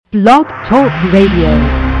Blog Talk Radio.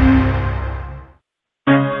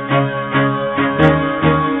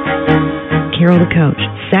 Carol the Coach.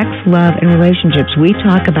 Sex, love, and relationships. We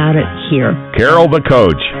talk about it here. Carol the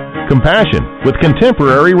Coach. Compassion with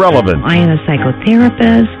contemporary relevance. I am a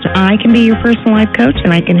psychotherapist. I can be your personal life coach,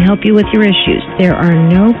 and I can help you with your issues. There are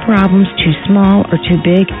no problems too small or too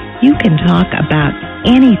big. You can talk about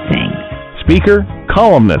anything. Speaker,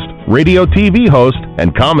 columnist, radio TV host,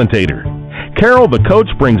 and commentator. Carol the Coach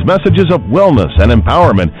brings messages of wellness and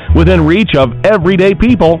empowerment within reach of everyday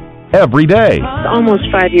people every day.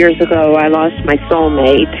 Almost 5 years ago, I lost my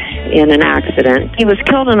soulmate in an accident. He was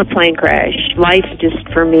killed in a plane crash. Life just,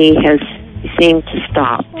 for me, has seemed to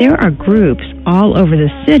stop. There are groups all over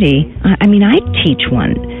the city. I teach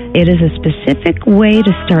one. It is a specific way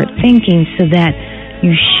to start thinking so that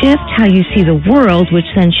you shift how you see the world, which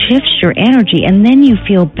then shifts your energy, and then you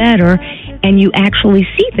feel better and you actually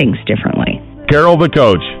see things differently. Carol the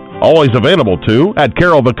Coach, always available too at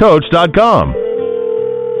carolthecoach.com.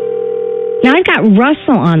 Now I've got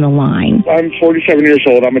Russell on the line. I'm 47 years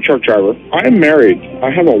old. I'm a truck driver. I am married. I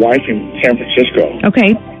have a wife in San Francisco.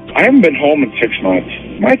 Okay. I haven't been home in 6 months.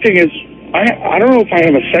 My thing is, I don't know if I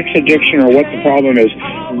have a sex addiction or what the problem is.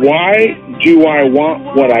 Why do I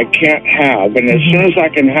want what I can't have? And as soon as I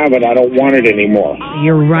can have it, I don't want it anymore.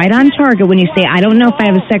 You're right on target when you say, I don't know if I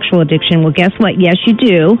have a sexual addiction. Well, guess what? Yes, you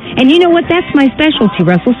do. And you know what? That's my specialty,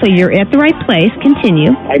 Russell, so you're at the right place.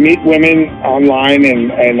 Continue. I meet women online,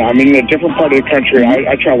 and I'm in a different part of the country.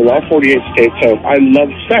 I travel all 48 states, so I love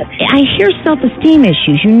sex. I hear self-esteem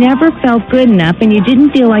issues. You never felt good enough, and you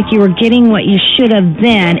didn't feel like you were getting what you should have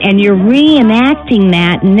then, and you're reenacting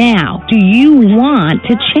that now. Do you want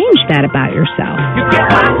to change that about yourself? You get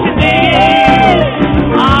what you did.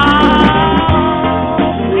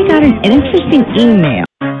 I got an interesting email.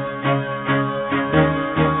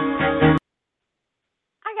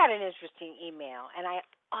 And I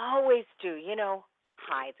always do.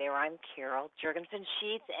 Hi there, I'm Carol Jurgensen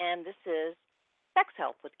Sheets, and this is Sex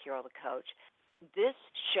Help with Carol the Coach. This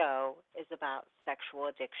show is about sexual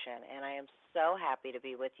addiction, and I am so happy to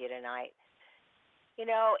be with you tonight.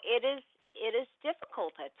 It is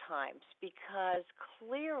difficult at times because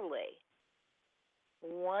clearly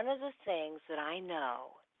one of the things that I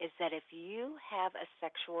know is that if you have a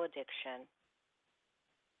sexual addiction,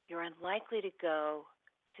 you're unlikely to go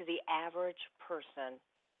to the average person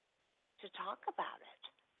to talk about it.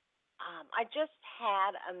 I just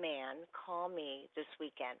had a man call me this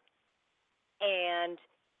weekend, and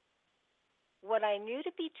what I knew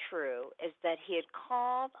to be true is that he had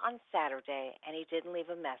called on Saturday and he didn't leave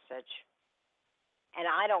a message. And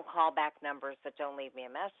I don't call back numbers that don't leave me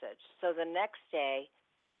a message. So the next day,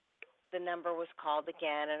 the number was called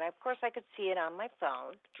again, and of course I could see it on my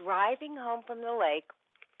phone. Driving home from the lake,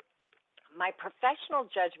 my professional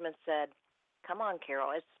judgment said, come on,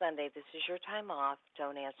 Carol, it's Sunday. This is your time off.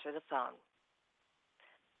 Don't answer the phone.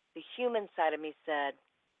 The human side of me said,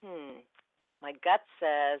 my gut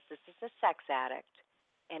says this is a sex addict,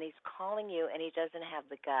 and he's calling you, and he doesn't have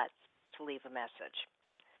the guts to leave a message.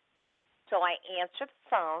 So I answered the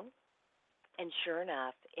phone, and sure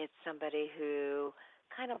enough, it's somebody who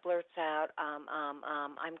kind of blurts out,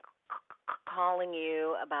 I'm calling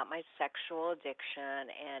you about my sexual addiction,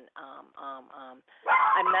 and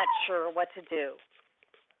I'm not sure what to do.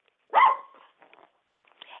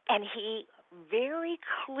 And he very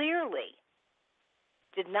clearly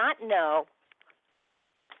did not know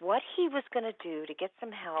what he was going to do to get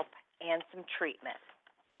some help and some treatment.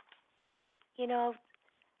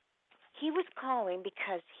 He was calling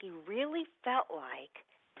because he really felt like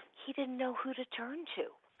he didn't know who to turn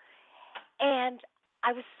to. And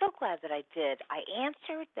I was so glad that I did. I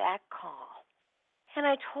answered that call, and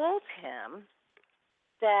I told him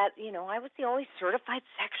that, I was the only certified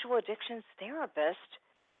sexual addictions therapist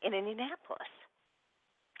in Indianapolis.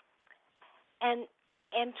 And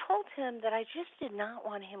told him that I just did not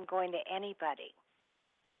want him going to anybody.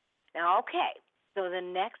 Now, okay, so the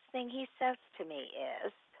next thing he says to me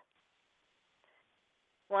is,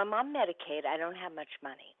 well, I'm on Medicaid. I don't have much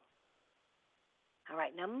money. All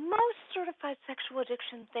right, now most certified sexual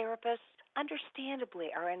addiction therapists,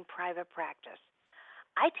 understandably, are in private practice.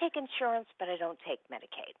 I take insurance, but I don't take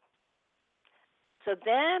Medicaid. So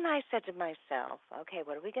then I said to myself, okay,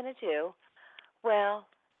 what are we going to do? Well,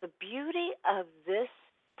 the beauty of this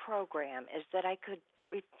program is that I could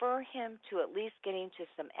refer him to at least getting to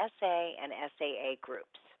some SA and SAA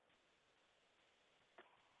groups.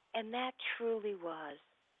 And that truly was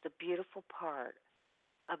the beautiful part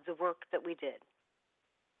of the work that we did.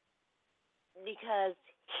 Because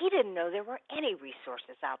he didn't know there were any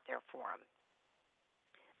resources out there for him.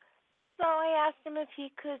 So I asked him if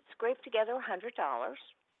he could scrape together $100,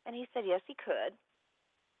 and he said yes, he could.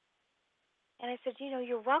 And I said,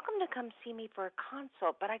 you're welcome to come see me for a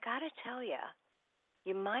consult, but I got to tell you,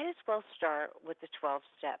 you might as well start with the 12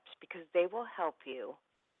 steps because they will help you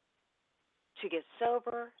to get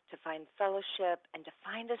sober, to find fellowship, and to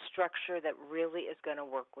find a structure that really is going to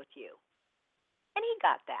work with you. And he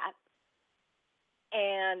got that.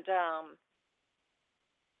 And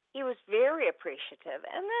he was very appreciative.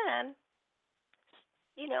 And then,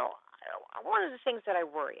 one of the things that I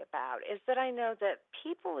worry about is that I know that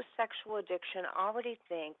people with sexual addiction already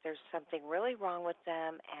think there's something really wrong with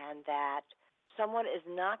them and that someone is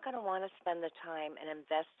not going to want to spend the time and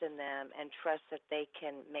invest in them and trust that they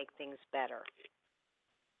can make things better.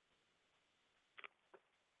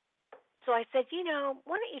 So I said,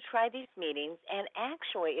 why don't you try these meetings? And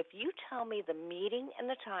actually, if you tell me the meeting and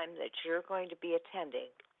the time that you're going to be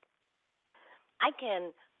attending, I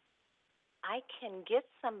can get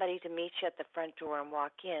somebody to meet you at the front door and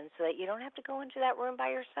walk in so that you don't have to go into that room by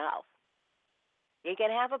yourself. You can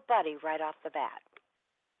have a buddy right off the bat.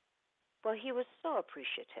 Well, he was so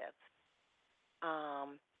appreciative.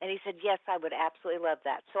 And he said, yes, I would absolutely love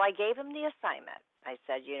that. So I gave him the assignment. I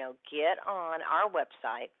said, get on our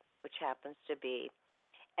website, which happens to be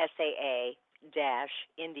saa-indy.org,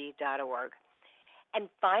 and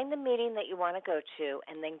find the meeting that you want to go to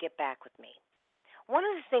and then get back with me. One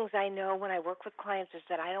of the things I know when I work with clients is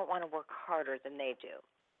that I don't want to work harder than they do.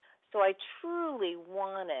 So I truly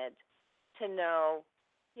wanted to know,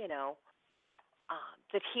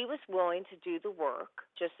 that he was willing to do the work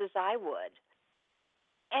just as I would.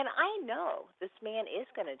 And I know this man is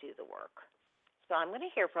going to do the work. So I'm going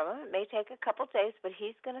to hear from him. It may take a couple days, but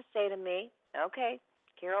he's going to say to me, okay,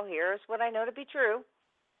 Carol, here's what I know to be true.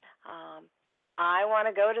 I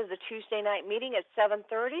want to go to the Tuesday night meeting at 7:30,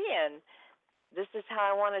 and this is how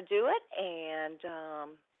I want to do it, and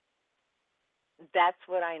that's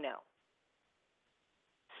what I know.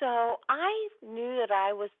 So I knew that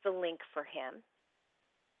I was the link for him,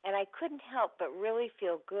 and I couldn't help but really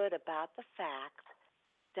feel good about the fact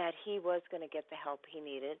that he was going to get the help he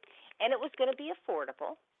needed, and it was going to be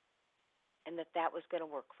affordable, and that was going to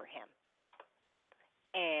work for him.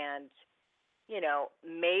 And,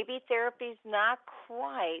 maybe therapy's not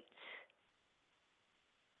quite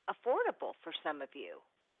affordable for some of you.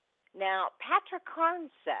 Now, Patrick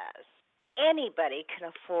Carnes says anybody can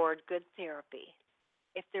afford good therapy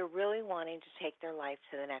if they're really wanting to take their life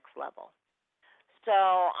to the next level. So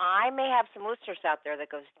I may have some listeners out there that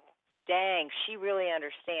goes, dang, she really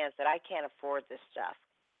understands that I can't afford this stuff.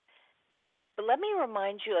 But let me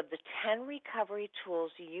remind you of the 10 recovery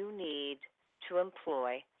tools you need to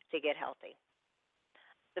employ to get healthy.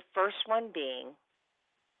 The first one being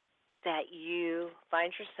that you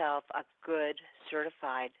find yourself a good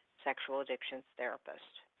certified sexual addictions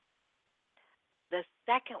therapist. The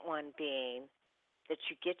second one being that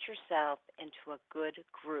you get yourself into a good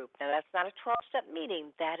group. Now, that's not a 12-step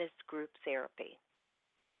meeting. That is group therapy.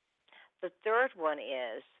 The third one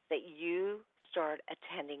is that you start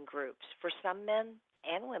attending groups. For some men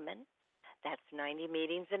and women, that's 90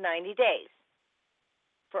 meetings in 90 days.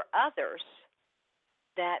 For others,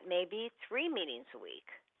 that may be 3 meetings a week.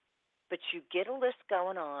 But you get a list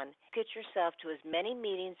going on, get yourself to as many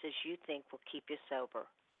meetings as you think will keep you sober,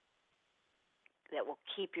 that will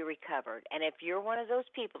keep you recovered. And if you're one of those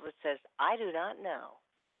people that says, I do not know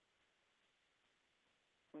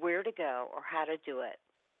where to go or how to do it,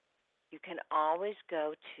 you can always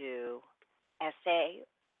go to SA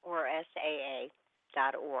or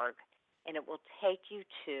SAA.org, and it will take you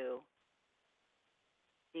to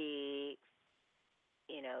the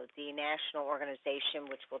national organization,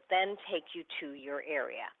 which will then take you to your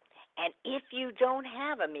area. And if you don't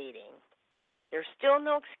have a meeting, there's still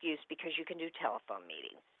no excuse because you can do telephone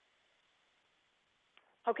meetings.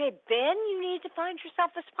 Okay, then you need to find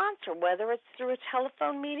yourself a sponsor, whether it's through a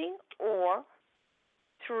telephone meeting or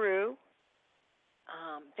through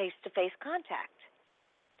face-to-face contact.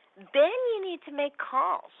 Then you need to make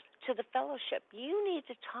calls to the fellowship. You need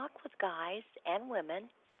to talk with guys and women.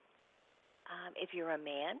 If you're a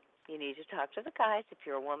man, you need to talk to the guys. If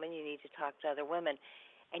you're a woman, you need to talk to other women.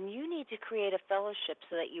 And you need to create a fellowship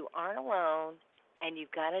so that you aren't alone and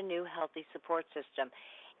you've got a new healthy support system.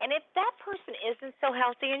 And if that person isn't so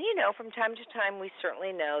healthy, and from time to time we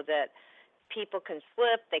certainly know that people can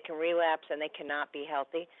slip, they can relapse, and they cannot be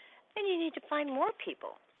healthy, then you need to find more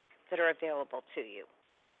people that are available to you.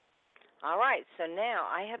 All right, so now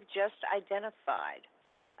I have just identified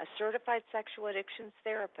a certified sexual addictions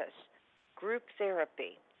therapist, group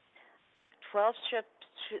therapy, 12-step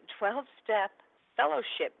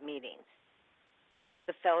fellowship meetings, the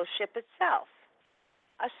the fellowship itself,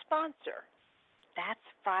 a sponsor. That's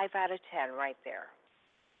 5 out of 10 right there.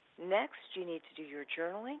 Next, you need to do your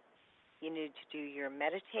journaling. You need to do your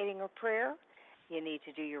meditating or prayer. You need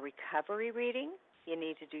to do your recovery reading. You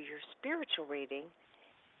need to do your spiritual reading.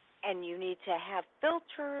 And you need to have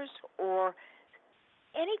filters or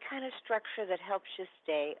any kind of structure that helps you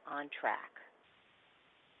stay on track.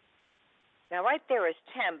 Now, right there is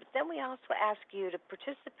 10, but then we also ask you to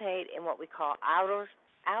participate in what we call outer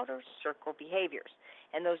circle behaviors,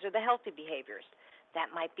 and those are the healthy behaviors.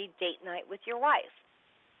 That might be date night with your wife.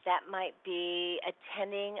 That might be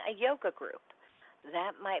attending a yoga group.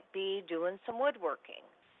 That might be doing some woodworking.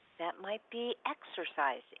 That might be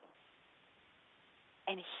exercising.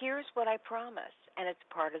 And here's what I promise, and it's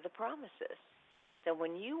part of the promises, that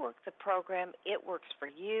when you work the program, it works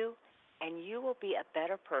for you, and you will be a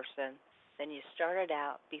better person than you started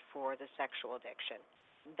out before the sexual addiction.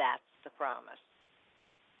 That's the promise.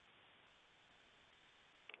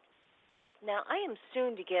 Now, I am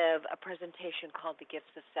soon to give a presentation called The Gifts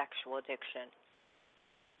of Sexual Addiction.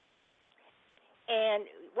 And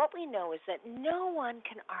what we know is that no one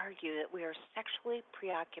can argue that we are sexually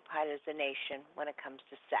preoccupied as a nation when it comes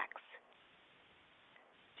to sex.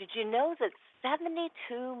 Did you know that 72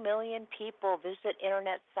 million people visit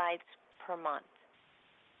internet sites per month?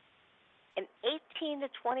 And 18 to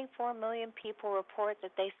 24 million people report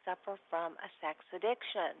that they suffer from a sex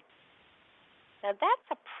addiction. Now, that's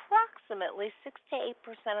approximately 6 to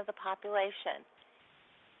 8% of the population.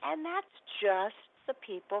 And that's just the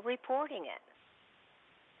people reporting it.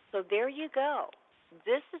 So there you go.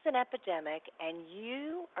 This is an epidemic, and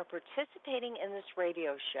you are participating in this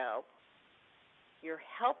radio show. You're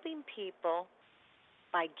helping people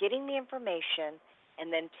by getting the information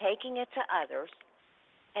and then taking it to others.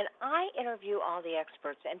 And I interview all the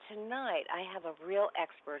experts, and tonight I have a real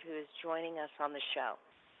expert who is joining us on the show.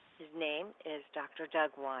 His name is Dr.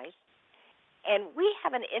 Doug Weiss, and we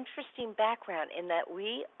have an interesting background in that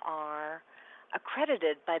we are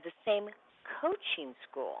accredited by the same coaching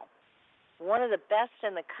school, one of the best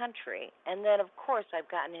in the country. And then, of course, I've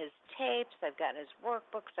gotten his tapes, I've gotten his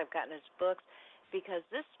workbooks, I've gotten his books, because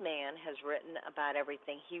this man has written about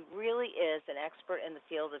everything. He really is an expert in the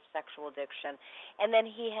field of sexual addiction. And then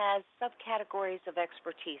he has subcategories of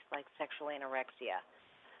expertise like sexual anorexia.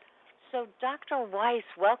 So, Dr. Weiss,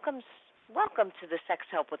 welcome to the Sex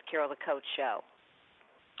Help with Carol the Coach show.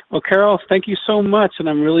 Well, Carol, thank you so much, and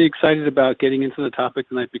I'm really excited about getting into the topic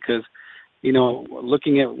tonight because, you know,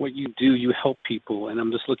 looking at what you do, you help people, and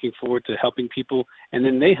I'm just looking forward to helping people, and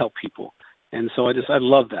then they help people. And so I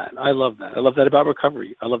love that. I love that about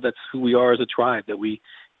recovery. I love that's who we are as a tribe, that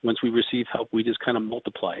once we receive help, we just kind of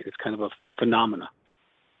multiply it. It's kind of a phenomena.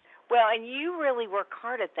 Well, and you really work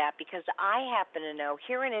hard at that because I happen to know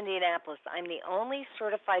here in Indianapolis, I'm the only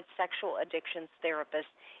certified sexual addictions therapist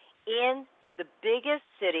in the biggest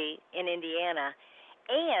city in Indiana,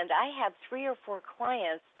 and I have 3 or 4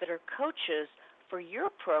 clients that are coaches for your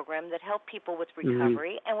program that help people with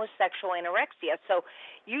recovery and with sexual anorexia. So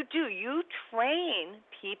you train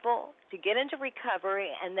people to get into recovery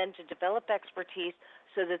and then to develop expertise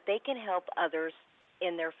so that they can help others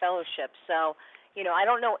in their fellowship. So, you know, I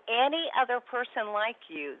don't know any other person like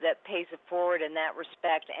you that pays it forward in that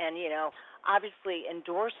respect and, you know, obviously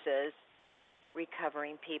endorses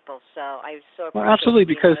recovering people. So I so appreciate absolutely,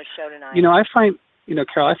 you because, on the show tonight. You know, I find, you know,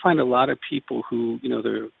 Carol, I find a lot of people who, you know,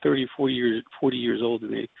 they're 30, 40 years old,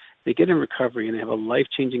 and they get in recovery and they have a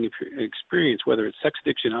life-changing experience, whether it's sex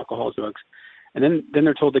addiction, alcohol, drugs, and then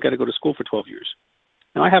they're told they got to go to school for 12 years.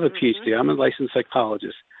 Now, I have a PhD. I'm a licensed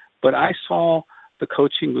psychologist, but I saw the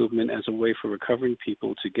coaching movement as a way for recovering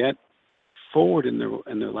people to get forward in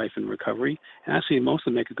their life in recovery, and actually most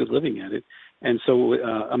of them make a good living at it. And so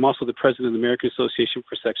I'm also the president of the American Association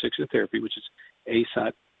for Sex Addiction Therapy, which is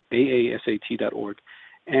AASAT.org.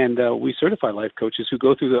 And we certify life coaches who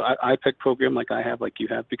go through the IPEC program like I have, like you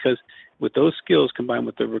have, because with those skills combined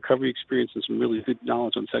with the recovery experience and some really good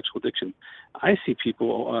knowledge on sexual addiction, I see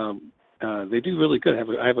people, they do really good.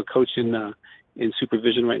 I have a coach in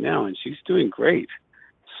supervision right now, and she's doing great.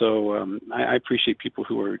 So I appreciate people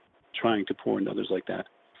who are trying to pour into others like that.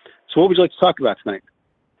 So what would you like to talk about tonight?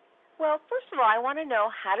 Well, first of all, I want to know,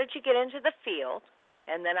 how did you get into the field?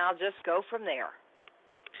 And then I'll just go from there.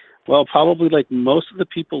 Well, probably like most of the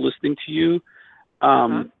people listening to you,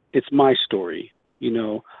 it's my story. You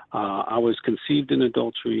know, I was conceived in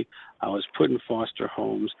adultery. I was put in foster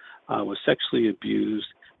homes. I was sexually abused.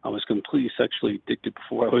 I was completely sexually addicted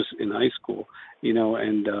before I was in high school, you know,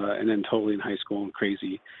 and then totally in high school and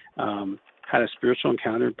crazy. Had a spiritual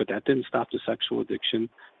encounter, but that didn't stop the sexual addiction.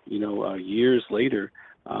 You know, years later,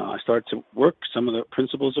 I started to work some of the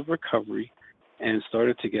principles of recovery and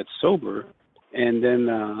started to get sober. And then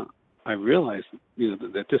I realized,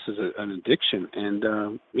 that this is an addiction. And,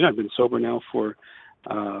 I've been sober now for,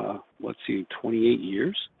 28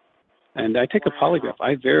 years. And I take a polygraph.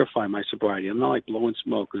 I verify my sobriety. I'm not like blowing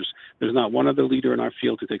smoke. There's not one other leader in our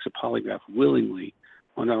field who takes a polygraph willingly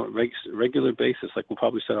on a regular basis. Like we'll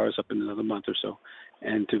probably set ours up in another month or so.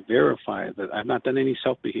 And to verify that I've not done any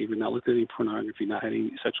self-behavior, not looked at any pornography, not had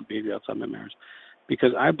any sexual behavior outside my marriage.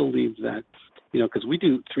 Because I believe that, because we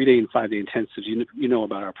do 3-day and 5-day intensives, you know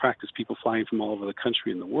about our practice, people flying from all over the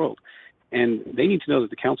country and the world. And they need to know that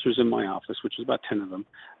the counselors in my office, which is about 10 of them,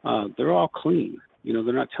 they're all clean.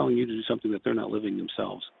 They're not telling you to do something that they're not living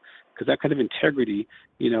themselves. Because that kind of integrity,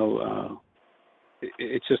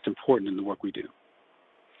 it's just important in the work we do.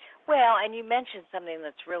 Well, and you mentioned something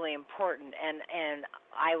that's really important, and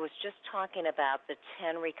I was just talking about the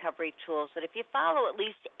 10 recovery tools, that if you follow at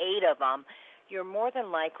least 8 of them, you're more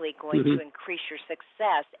than likely going to increase your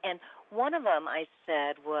success. And one of them I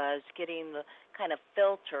said was getting the kind of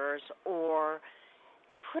filters or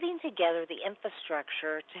putting together the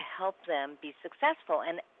infrastructure to help them be successful.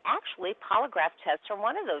 And actually, polygraph tests are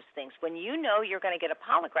one of those things. When you know you're going to get a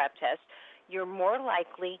polygraph test, you're more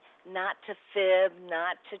likely not to fib,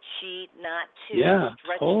 not to cheat, not to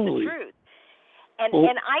stretch the truth.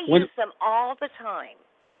 And I use them all the time.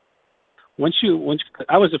 Once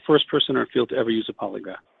I was the first person in our field to ever use a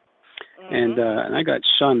polygraph. And I got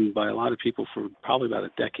shunned by a lot of people for probably about a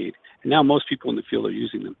decade. And now most people in the field are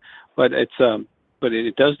using them. But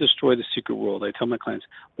it does destroy the secret world. I tell my clients,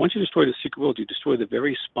 once you destroy the secret world, you destroy the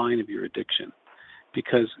very spine of your addiction.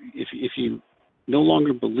 Because if you no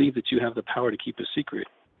longer believe that you have the power to keep a secret,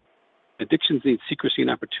 addictions need secrecy and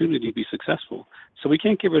opportunity to be successful. So we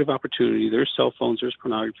can't get rid of opportunity. There's cell phones, there's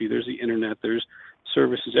pornography, there's the internet, there's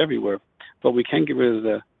services everywhere. But we can get rid of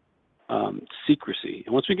the secrecy.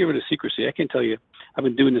 And once we get rid of secrecy, I can tell you, I've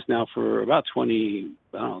been doing this now for about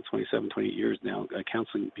 28 years now,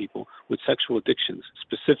 counseling people with sexual addictions.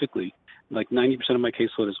 Specifically, like 90% of my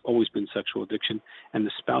caseload has always been sexual addiction and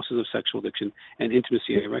the spouses of sexual addiction and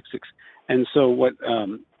intimacy anorexics. And so what,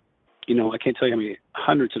 I can't tell you how many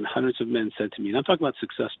hundreds and hundreds of men said to me, and I'm talking about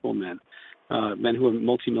successful men, men who are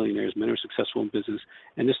multimillionaires, men who are successful in business,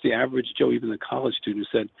 and just the average Joe, even the college student,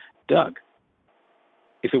 who said, Doug,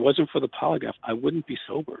 if it wasn't for the polygraph, I wouldn't be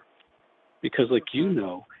sober. Because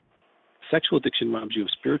sexual addiction robs you of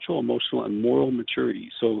spiritual, emotional, and moral maturity.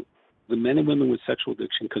 So the men and women with sexual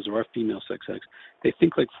addiction, because there are female sex addicts, they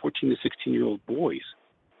think like 14 to 16-year-old boys.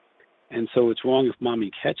 And so it's wrong if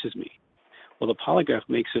mommy catches me. Well, the polygraph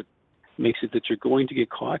makes it that you're going to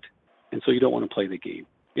get caught, and so you don't want to play the game.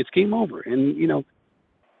 It's game over. And,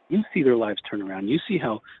 you see their lives turn around. You see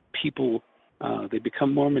how people, they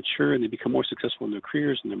become more mature and they become more successful in their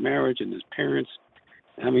careers and their marriage and as parents.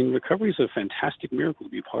 I mean, recovery is a fantastic miracle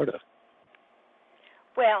to be a part of.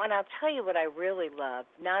 Well, and I'll tell you what I really love.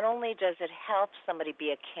 Not only does it help somebody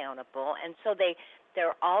be accountable, and so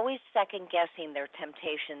they're always second-guessing their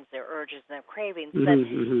temptations, their urges, and their cravings, but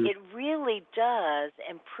it really does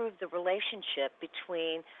improve the relationship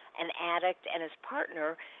between an addict and his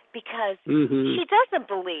partner, because she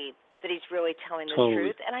doesn't believe that he's really telling the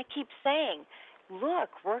truth. And I keep saying,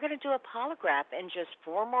 look, we're going to do a polygraph in just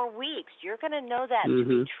 4 more weeks. You're going to know that to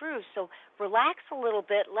be true. So relax a little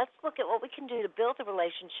bit. Let's look at what we can do to build a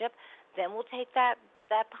relationship. Then we'll take that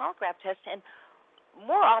polygraph test, and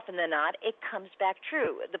more often than not, it comes back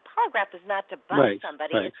true. The polygraph is not to bust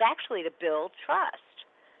somebody. Right. It's actually to build trust.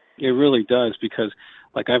 It really does, because,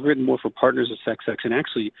 I've written more for partners of sex, and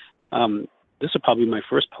actually, this is probably my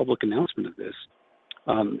first public announcement of this.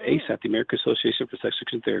 ASAT, the American Association for Sex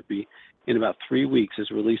Addiction Therapy, in about 3 weeks is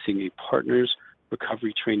releasing a partners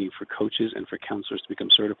recovery training for coaches and for counselors to become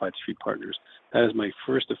certified street partners. That is my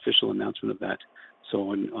first official announcement of that. So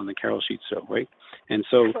on the Carol Sheets show, right? And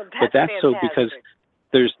so, but that's so because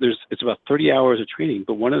it's about 30 hours of training.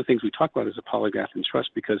 But one of the things we talk about is a polygraph and trust,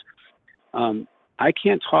 because I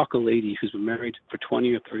can't talk a lady who's been married for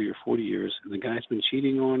 20 or 30 or 40 years, and the guy's been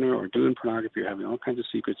cheating on her or doing pornography or having all kinds of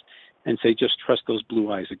secrets, and say, just trust those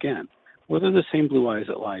blue eyes again. Well, they're the same blue eyes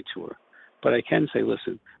that lied to her. But I can say,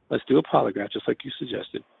 listen, let's do a polygraph, just like you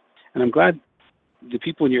suggested. And I'm glad the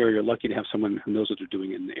people in your area are lucky to have someone who knows what they're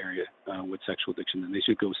doing in the area with sexual addiction, and they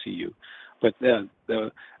should go see you. But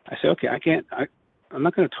I say, okay, I'm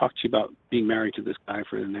not going to talk to you about being married to this guy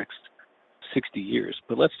for the next 60 years,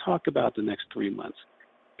 but let's talk about the next 3 months.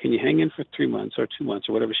 Can you hang in for 3 months or 2 months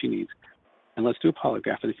or whatever she needs? And let's do a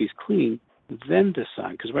polygraph. And if he's clean, then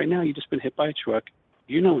decide. Because right now you've just been hit by a truck.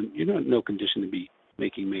 You're in no condition to be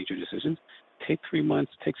making major decisions. Take 3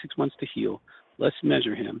 months, take 6 months to heal. let's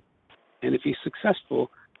measure him. And if he's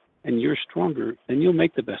successful and you're stronger, then you'll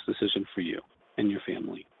make the best decision for you and your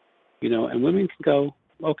family. You know, and women can go,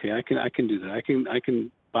 okay, I can do that. I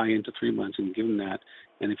can buy into 3 months and give him that.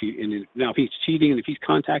 And if he's cheating, and if he's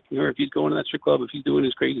contacting her, if he's going to that strip club, if he's doing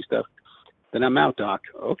his crazy stuff, then I'm out, doc.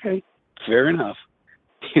 Okay, fair enough.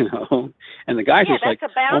 You know, and the guy's just like,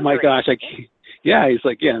 oh my gosh, he's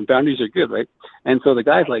like, yeah, and boundaries are good, right? And so the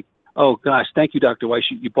guy's like, oh gosh, thank you, Dr. Weiss,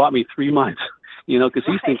 you bought me 3 months, you know, because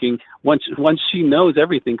he's thinking once she knows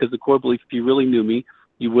everything, because the core belief, if you really knew me,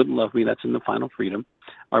 you wouldn't love me. That's in The Final Freedom,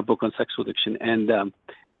 our book on sexual addiction. And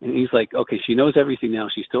he's like, okay, she knows everything now.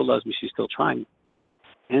 She still loves me. She's still trying.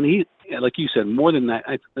 And he, like you said, more than that,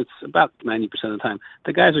 it's about 90% of the time,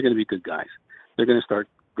 the guys are going to be good guys. They're going to start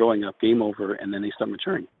growing up, game over, and then they start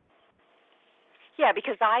maturing. Yeah,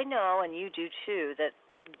 because I know, and you do too, that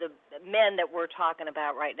the men that we're talking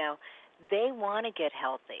about right now, they want to get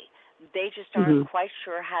healthy. They just aren't quite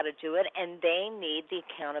sure how to do it, and they need the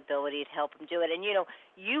accountability to help them do it. And, you know,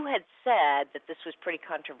 you had said that this was pretty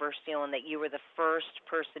controversial and that you were the first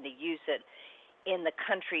person to use it in the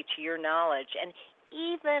country to your knowledge. And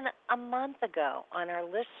even a month ago on our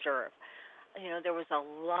listserv, you know, there was a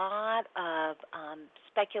lot of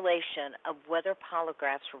speculation of whether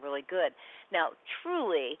polygraphs were really good. Now,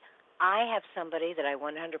 truly, I have somebody that I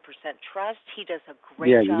 100% trust. He does a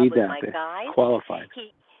great job with my guys. Qualified.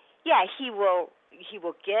 He will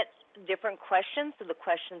get different questions to the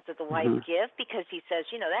questions that the wife give, because he says,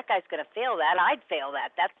 you know, that guy's going to fail that. I'd fail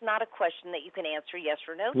that. That's not a question that you can answer yes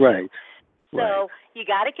or no to. Right. So you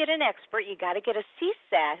got to get an expert. You got to get a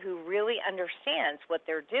CSAT who really understands what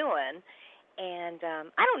they're doing. And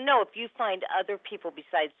I don't know if you find other people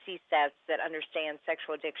besides CSATs that understand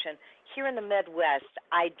sexual addiction. Here in the Midwest,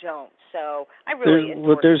 I don't. So I really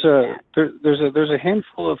there's a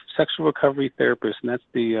handful of sexual recovery therapists, and that's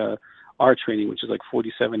the R training, which is like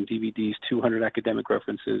 47 DVDs, 200 academic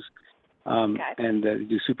references, and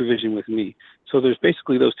do supervision with me. So there's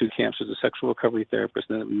basically those two camps. There's a sexual recovery therapist,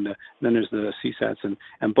 and then there's the CSATs,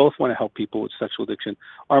 and both want to help people with sexual addiction.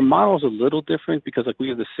 Our model's a little different because, like, we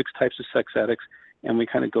have the 6 types of sex addicts, and we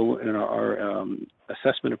kind of go, and our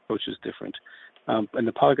assessment approach is different. And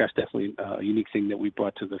the polygraph's definitely a unique thing that we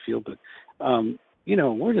brought to the field. But, you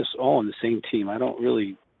know, we're just all on the same team. I don't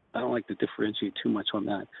like to differentiate too much on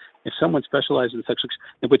that. If someone specializes in sexual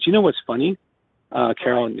addiction, but you know what's funny?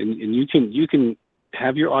 Carol, and you can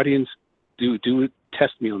have your audience do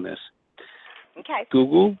test me on this. Okay.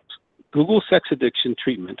 Google sex addiction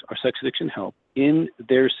treatment or sex addiction help in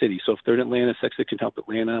their city. So if they're in Atlanta, sex addiction help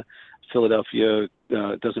Atlanta, Philadelphia,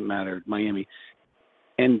 doesn't matter, Miami,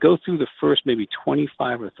 and go through the first maybe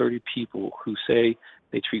 25 or 30 people who say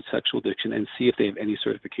they treat sexual addiction and see if they have any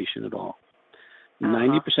certification at all.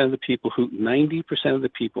 90% of the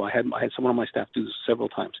people, I had someone on my staff do this several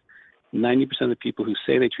times. 90% of the people who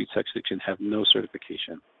say they treat sex addiction have no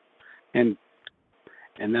certification. And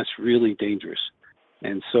that's really dangerous.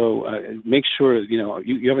 And so make sure, you know,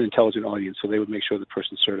 you have an intelligent audience, so they would make sure the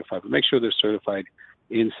person's certified, but make sure they're certified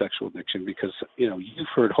in sexual addiction, because, you know, you've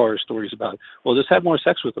heard horror stories about, well, just have more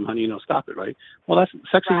sex with them, honey, you know, stop it, right? Well,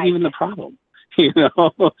 sex isn't even the problem. You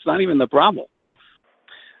know, it's not even the problem.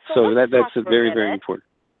 So that's very, very important.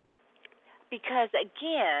 Because,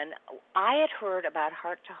 again, I had heard about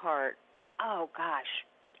Heart to Heart,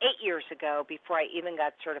 8 years ago before I even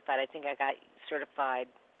got certified. I think I got certified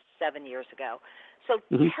 7 years ago. So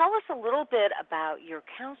tell us a little bit about your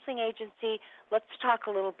counseling agency. Let's talk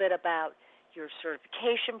a little bit about your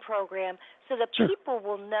certification program so that people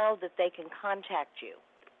will know that they can contact you.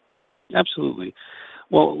 Absolutely.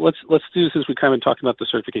 Well, let's do this as we kind of talked about the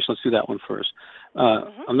certification. Let's do that one first.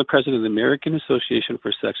 I'm the president of the American Association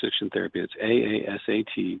for Sex Addiction Therapy. It's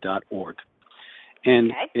AASAT.org.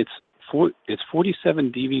 And it's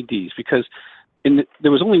 47 DVDs, because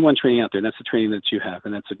there was only one training out there, and that's the training that you have,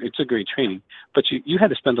 and it's a great training. But you had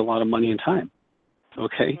to spend a lot of money and time.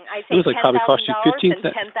 Okay, it was like probably cost you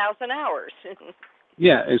 10,000 hours.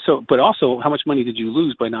 Yeah, and so, but also, how much money did you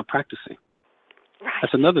lose by not practicing? Right.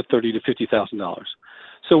 That's another $30,000 to $50,000.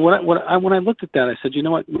 So when I looked at that, I said, you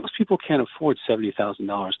know what? Most people can't afford $70,000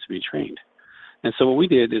 to be trained. And so what we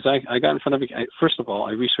did is I got in front of it. First of all,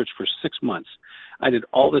 I researched for 6 months. I did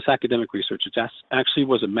all this academic research. It actually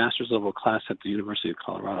was a master's level class at the University of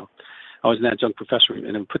Colorado. I was an adjunct professor,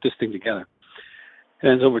 and I put this thing together. And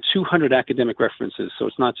there's over 200 academic references. So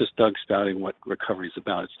it's not just Doug spouting what recovery is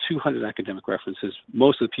about. It's 200 academic references.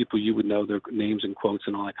 Most of the people you would know, their names and quotes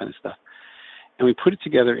and all that kind of stuff. And we put it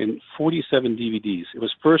together in 47 DVDs. It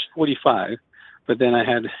was first 45, but then I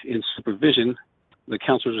had in supervision the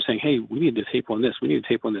counselors are saying, hey, we need to tape on this, we need to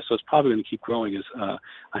tape on this. So it's probably going to keep growing as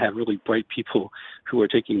I have really bright people who are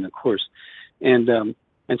taking the course. And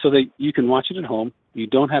so you can watch it at home. You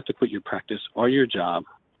don't have to quit your practice or your job,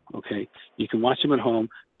 okay? You can watch them at home,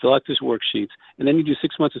 fill out these worksheets, and then you do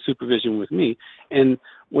 6 months of supervision with me. And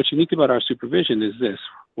what's unique about our supervision is this.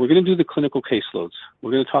 We're going to do the clinical caseloads.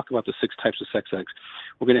 We're going to talk about the 6 types of sex addicts.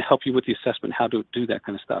 We're going to help you with the assessment, how to do that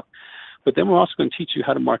kind of stuff. But then we're also going to teach you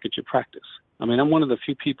how to market your practice. I mean, I'm one of the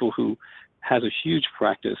few people who has a huge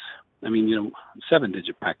practice. I mean,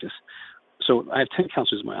 7-digit practice. So I have 10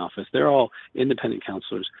 counselors in my office. They're all independent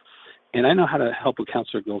counselors. And I know how to help a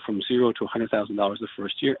counselor go from $0 to $100,000 the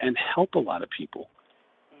first year and help a lot of people.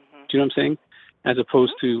 Mm-hmm. Do you know what I'm saying? As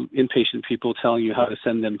opposed to inpatient people telling you how to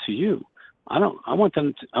send them to you. I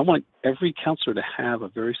want every counselor to have a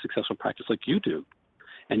very successful practice like you do,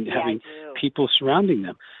 and having people surrounding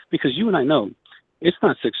them, because you and I know it's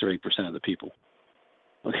not 6 or 8% of the people.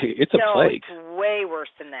 Okay, it's a plague. It's way worse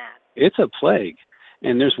than that. It's a plague,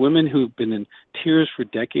 and there's women who've been in tears for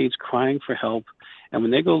decades, crying for help, and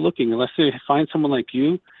when they go looking, unless they find someone like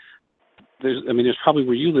you, there's probably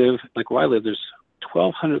where you live, like where I live, there's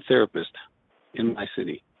 1,200 therapists in my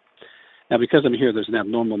city. Now, because I'm here, there's an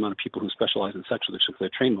abnormal amount of people who specialize in sexual addiction because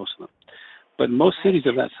they've trained most of them. But in most cities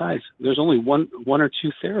of that size, there's only one or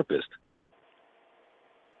two therapists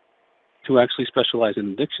who actually specialize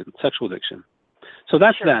in sexual addiction. So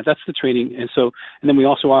that's that. That's the training. And then we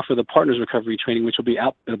also offer the partners recovery training, which will be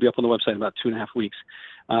out. It'll be up on the website in about 2.5 weeks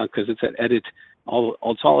because it's at edit.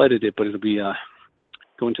 It's all edited, but it'll be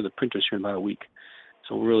going to the printers here in about a week.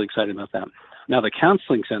 So we're really excited about that. Now, the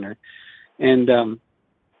counseling center, and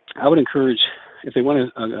I would encourage, if they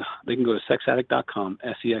want to, they can go to sexaddict.com,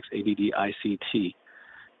 SEXADDICT.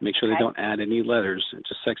 Make sure they don't add any letters. It's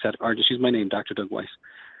just sexaddict, or just use my name, Dr. Doug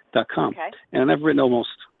Weiss.com. Okay. And I've written almost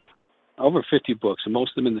over 50 books, and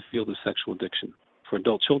most of them in the field of sexual addiction. For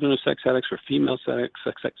adult children of sex addicts, for female sex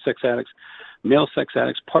addicts, male sex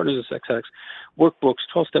addicts, partners of sex addicts, workbooks,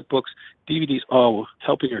 12-step books, DVDs. Oh,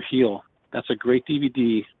 Helping Her Heal. That's a great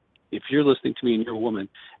DVD. If you're listening to me and you're a woman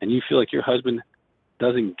and you feel like your husband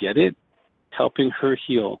doesn't get it, Helping Her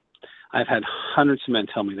Heal. I've had hundreds of men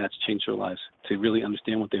tell me that's changed their lives, to really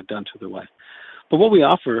understand what they've done to their wife. But what we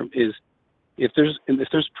offer is, if there's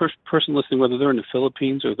a person listening, whether they're in the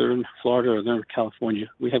Philippines or they're in Florida or they're in California,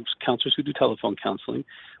 we have counselors who do telephone counseling.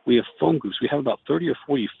 We have phone groups. We have about 30 or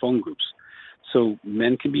 40 phone groups. So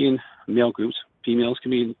men can be in male groups, females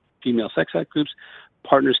can be in female sex act groups,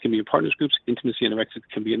 partners can be in partners groups, intimacy anorexics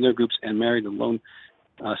can be in their groups, and married and lone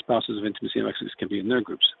spouses of intimacy anorexics can be in their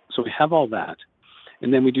groups. So we have all that.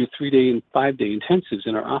 And then we do 3-day and 5-day intensives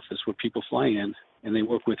in our office where people fly in and they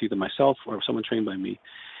work with either myself or someone trained by me.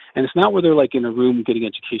 And it's not where they're like in a room getting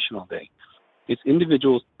education all day. It's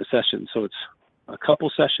individual sessions. So it's a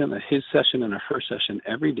couple session, a his session, and a her session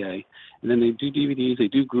every day. And then they do DVDs, they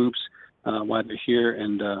do groups while they're here,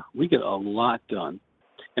 and we get a lot done.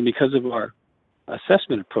 And because of our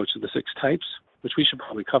assessment approach of the 6 types, which we should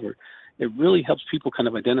probably cover, it really helps people kind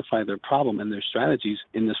of identify their problem and their strategies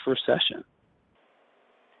in this first session.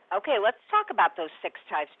 Okay, let's talk about those 6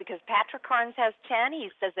 types, because Patrick Carnes has 10. He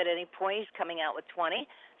says at any point he's coming out with 20.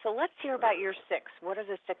 So let's hear about your 6. What are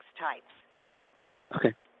the 6 types?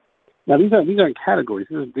 Okay. Now, these aren't categories.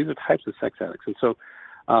 These are types of sex addicts. And so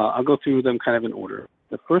I'll go through them kind of in order.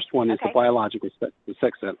 The first one is the biological sex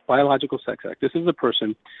addict. This is a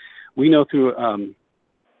person, we know through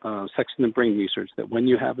sex and the brain research that when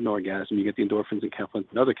you have an orgasm, you get the endorphins and caffeine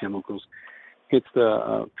and other chemicals, hits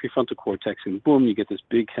the prefrontal cortex, and boom, you get this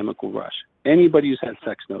big chemical rush. Anybody who's had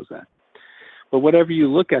sex knows that. But whatever you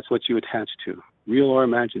look at is what you attach to, real or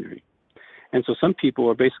imaginary. And so some people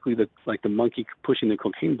are basically like the monkey pushing the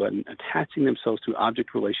cocaine button, attaching themselves to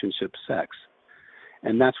object relationship sex.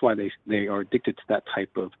 And that's why they are addicted to that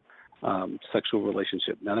type of sexual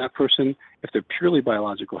relationship. Now, that person, if they're purely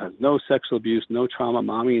biological, has no sexual abuse, no trauma,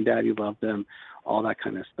 mommy and daddy love them, all that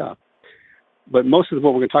kind of stuff. But most of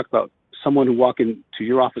what we're going to talk about, someone who walk into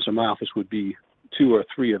your office or my office would be 2 or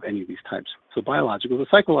 3 of any of these types. So biological. The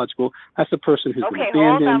psychological, that's the person who's been abandoned.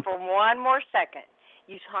 Okay, hold on for one more second.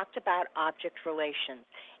 You talked about object relations.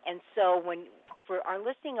 And so for our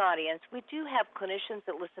listening audience, we do have clinicians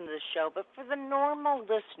that listen to the show, but for the normal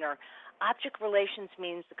listener, object relations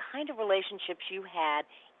means the kind of relationships you had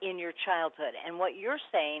in your childhood. And what you're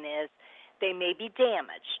saying is they may be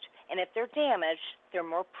damaged. And if they're damaged, they're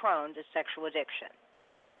more prone to sexual addiction.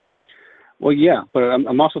 Well, yeah, but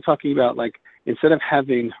I'm also talking about, like, instead of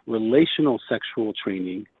having relational sexual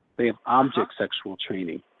training, they have object sexual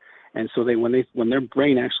training. And so when their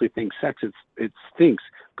brain actually thinks sex, it thinks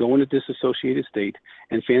go in a disassociated state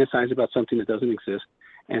and fantasize about something that doesn't exist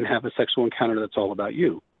and have a sexual encounter that's all about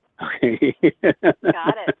you. Okay.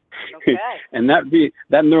 Got it. Okay. And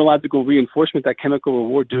that neurological reinforcement, that chemical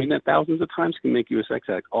reward, doing that thousands of times can make you a sex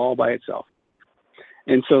addict all by itself.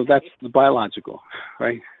 And so that's the biological,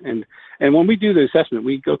 right? And when we do the assessment,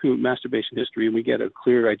 we go through masturbation history and we get a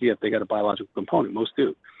clear idea if they got a biological component. Most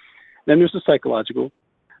do. Then there's the psychological.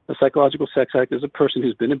 A psychological sex addict is a person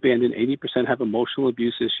who's been abandoned. 80% have emotional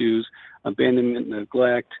abuse issues, abandonment,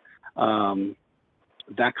 neglect,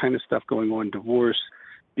 that kind of stuff going on, divorce,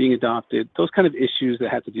 being adopted, those kind of issues that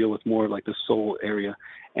have to deal with more like the soul area.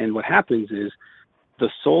 And what happens is the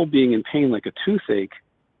soul being in pain like a toothache,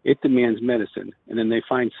 it demands medicine. And then they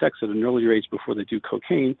find sex at an earlier age before they do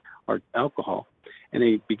cocaine or alcohol. And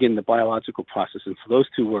they begin the biological process. And so those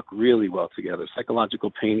two work really well together, psychological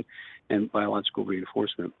pain and biological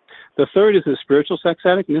reinforcement. The third is a spiritual sex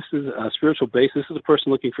addict, and this is a spiritual base. This is a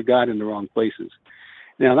person looking for God in the wrong places.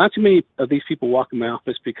 Now, not too many of these people walk in my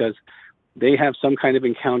office because they have some kind of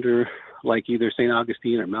encounter like either St.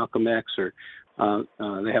 Augustine or Malcolm X, or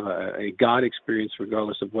they have a God experience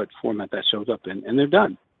regardless of what format that shows up in, and they're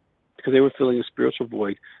done because they were filling a spiritual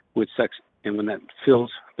void with sex, and when that fills,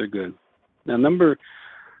 they're good. Now, number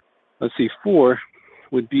 4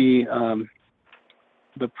 would be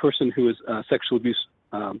the person who is a sexual abuse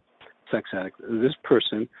sex addict. This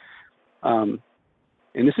person, and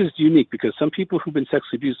this is unique because some people who've been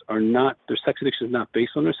sexually abused their sex addiction is not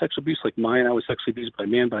based on their sexual abuse. Like mine, I was sexually abused by a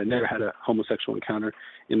man, but I never had a homosexual encounter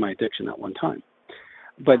in my addiction at one time.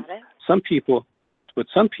 But some people,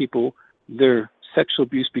 their sexual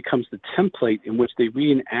abuse becomes the template in which they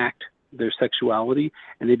reenact their sexuality,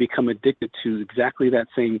 and they become addicted to exactly that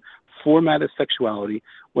same format of sexuality,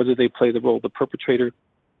 whether they play the role of the perpetrator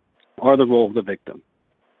or the role of the victim.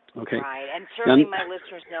 Okay. Right, and certainly my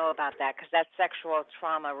listeners know about that because that sexual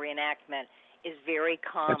trauma reenactment is very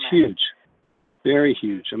common. That's huge, very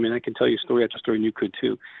huge. I mean, I can tell you story after story, and you could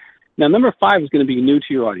too. Now, number 5 is going to be new to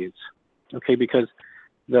your audience, okay, because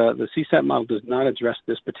the CSAT model does not address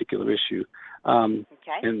this particular issue. And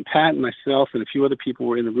Pat and myself and a few other people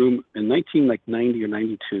were in the room in 1990 or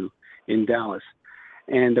 92 in Dallas,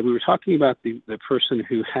 and we were talking about the person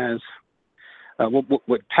who has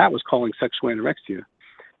what Pat was calling sexual anorexia.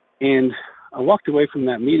 And I walked away from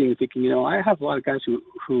that meeting thinking, I have a lot of guys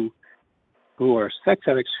who are sex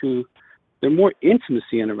addicts who they're more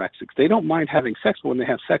intimacy anorexics. They don't mind having sex, but when they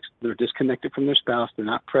have sex, they're disconnected from their spouse. They're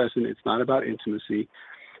not present. It's not about intimacy.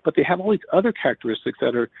 But they have all these other characteristics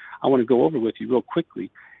that I want to go over with you real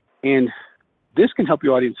quickly. And this can help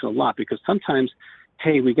your audience a lot because sometimes,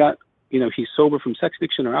 hey, we got, he's sober from sex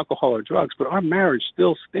addiction or alcohol or drugs, but our marriage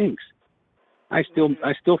still stinks. I still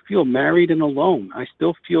feel married and alone. I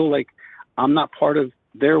still feel like I'm not part of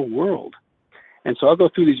their world. And so I'll go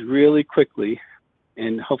through these really quickly,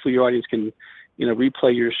 and hopefully your audience can,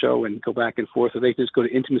 replay your show and go back and forth, or they can just go to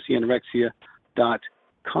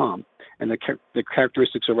intimacyanorexia.com, and the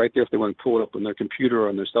characteristics are right there if they want to pull it up on their computer or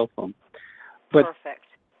on their cell phone. But, perfect.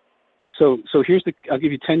 So I'll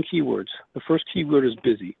give you 10 keywords. The first keyword is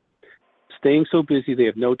busy. Staying so busy they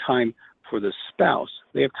have no time for the spouse.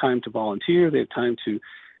 They have time to volunteer, they have time to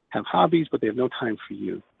have hobbies, but they have no time for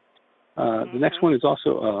you. The next one is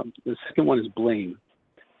also, the second one is blame.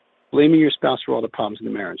 Blaming your spouse for all the problems in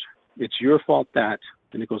the marriage. It's your fault that,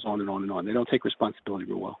 and it goes on and on and on. They don't take responsibility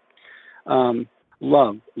real well.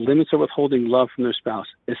 Love. Limits or withholding love from their spouse,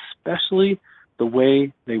 especially the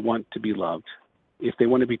way they want to be loved. If they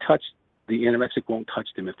want to be touched, the anorexic won't touch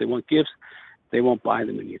them. If they want gifts, they won't buy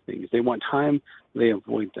them anything. If they want time, they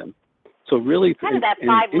avoid them. So really, kind of that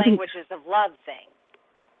 5 languages of love thing.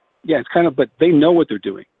 Yeah, it's kind of, but they know what they're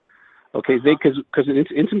doing. Okay, because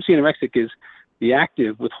intimacy anorexic is the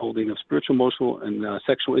active withholding of spiritual, emotional, and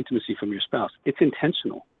sexual intimacy from your spouse. It's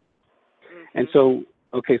intentional. And so,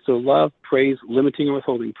 so love, praise, limiting or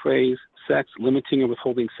withholding praise, sex, limiting or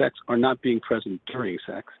withholding sex, are not being present during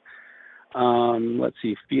sex. Let's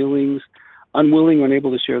see, feelings, unwilling or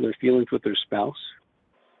unable to share their feelings with their spouse.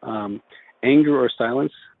 Anger or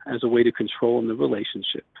silence as a way to control in the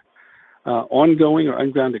relationship. Ongoing or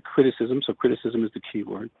ungrounded criticism, so criticism is the key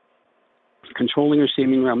word. Controlling or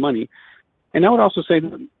shaming around money. And I would also say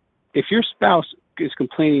that if your spouse is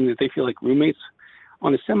complaining that they feel like roommates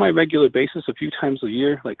on a semi-regular basis a few times a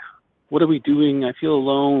year, like, what are we doing? I feel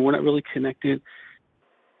alone. We're not really connected.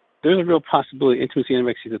 There's a real possibility intimacy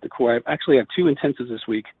anorexia is at the core. I actually have 2 intensives this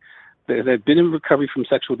week that have been in recovery from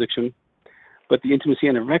sexual addiction, but the intimacy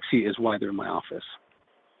anorexia is why they're in my office,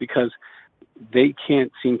 because they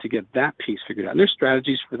can't seem to get that piece figured out. And there's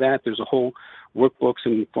strategies for that. There's a whole workbooks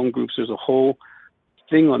and phone groups. There's a whole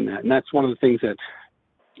thing on that. And that's one of the things that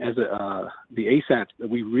as the ASAT,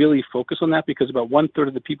 we really focus on that because about 1/3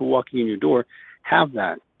 of the people walking in your door have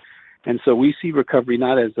that. And so we see recovery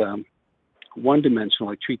not as one-dimensional,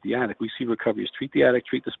 like treat the addict. We see recovery as treat the addict,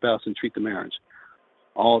 treat the spouse, and treat the marriage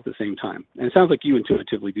all at the same time. And it sounds like you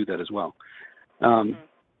intuitively do that as well.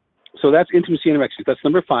 So that's intimacy anorexia. That's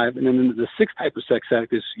number 5. And then the 6th type of sex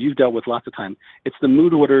addict is you've dealt with lots of time. It's the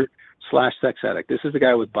mood order / sex addict. This is the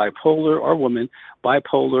guy with bipolar or woman,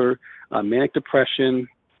 bipolar, manic depression,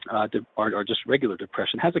 or just regular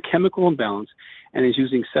depression, has a chemical imbalance, and is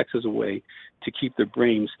using sex as a way to keep their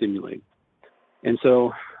brain stimulated. And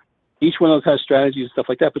so each one of those has strategies and stuff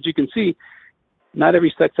like that. But you can see not every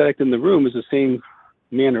sex addict in the room is the same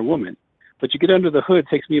man or woman. But you get under the hood. It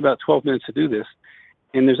takes me about 12 minutes to do this.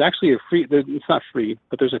 And there's actually it's not free,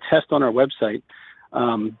 but there's a test on our website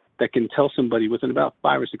that can tell somebody within about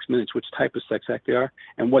 5 or 6 minutes which type of sex act they are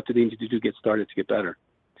and what do they need to do to get started to get better.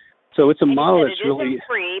 So it's a model that's really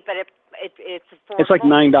free, but it's affordable. It's like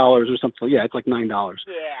 $9 or something. Yeah, it's like $9.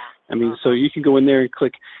 Yeah. I mean, so you can go in there and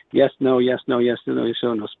click yes, no, yes, no, yes, no, yes,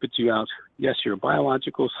 no, and it'll spit you out. Yes, you're a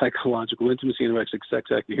biological, psychological, intimacy, anorexic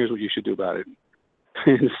sex actor. Here's what you should do about it.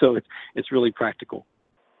 And so it's really practical.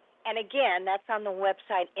 And again, that's on the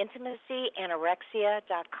website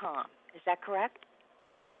intimacyanorexia.com. Is that correct?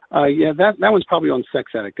 Yeah, that one's probably on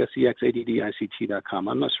Sex Addict, SEXADDICT.com.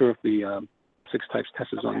 I'm not sure if the 6 types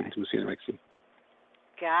test is on intimacy anorexia.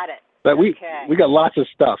 Got it. But we got lots of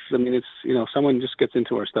stuff. I mean, it's, if someone just gets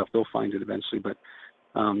into our stuff, they'll find it eventually. But,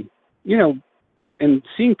 and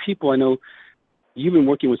seeing people, I know you've been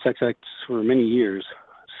working with sex addicts for many years.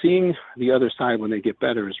 Seeing the other side when they get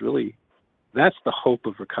better is really, that's the hope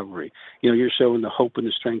of recovery. You're showing the hope and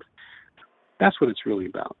the strength. That's what it's really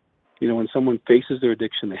about. When someone faces their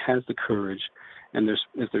addiction, they has the courage, and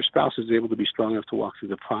if their spouse is able to be strong enough to walk through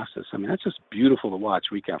the process. I mean, that's just beautiful to watch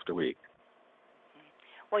week after week.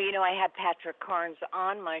 Well, I had Patrick Carnes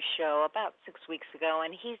on my show about 6 weeks ago,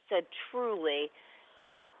 and he said truly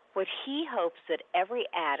what he hopes that every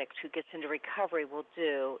addict who gets into recovery will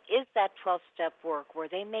do is that 12-step work where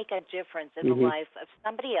they make a difference in the life of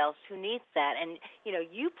somebody else who needs that. And,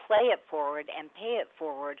 you play it forward and pay it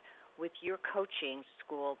forward with your coaching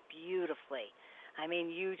school beautifully. I mean,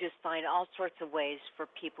 you just find all sorts of ways for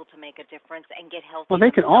people to make a difference and get healthy. Well,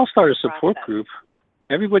 they can all start a support group.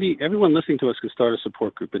 Everyone listening to us can start a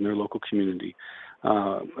support group in their local community.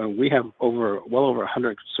 We have well over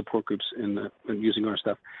 100 support groups in using our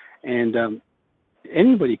stuff, and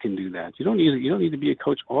anybody can do that. You don't need to be a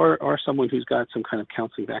coach or someone who's got some kind of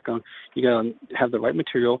counseling background. You got to have the right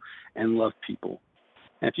material and love people.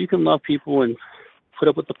 And if you can love people and put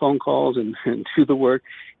up with the phone calls and do the work,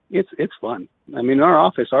 it's fun. I mean, in our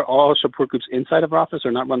office, all support groups inside of our office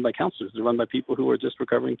are not run by counselors. They're run by people who are just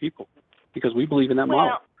recovering people because we believe in that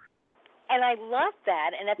model. And I love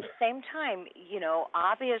that. And at the same time,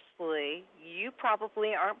 obviously you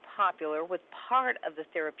probably aren't popular with part of the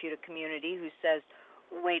therapeutic community who says,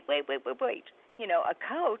 wait. A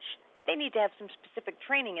coach, they need to have some specific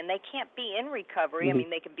training and they can't be in recovery. I mean,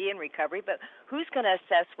 they can be in recovery, but who's going to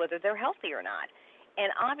assess whether they're healthy or not?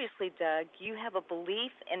 And obviously, Doug, you have a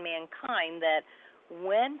belief in mankind that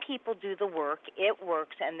when people do the work, it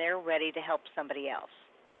works and they're ready to help somebody else.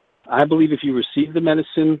 I believe if you receive the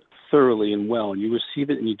medicine thoroughly and well, and you receive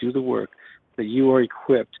it and you do the work, that you are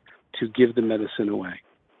equipped to give the medicine away.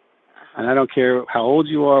 And I don't care how old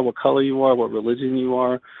you are, what color you are, what religion you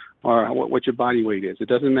are, or what your body weight is. It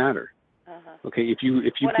doesn't matter. Okay, if you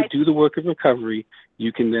could do the work of recovery,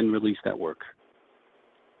 you can then release that work.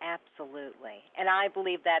 Absolutely. And I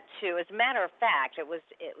believe that too. As a matter of fact, it was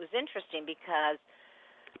interesting because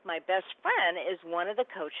my best friend is one of the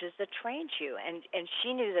coaches that trains you, and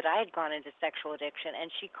she knew that I had gone into sexual addiction, and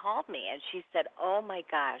she called me and she said, oh my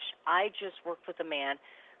gosh, I just worked with a man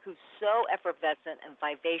who's so effervescent and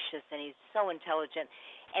vivacious, and he's so intelligent.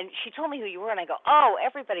 And she told me who you were, and I go, oh,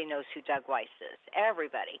 everybody knows who Doug Weiss is,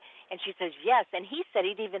 everybody. And she says, yes, and he said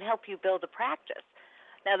he'd even help you build a practice.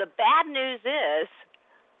 Now, the bad news is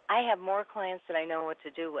I have more clients than I know what to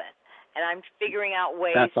do with, and I'm figuring out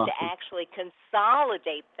ways to actually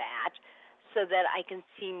consolidate that so that I can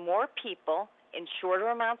see more people in shorter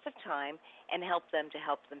amounts of time and help them to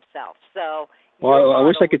help themselves. So, well, I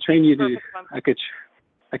wish I could train you to. I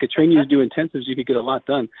could train you to do intensives. You could get a lot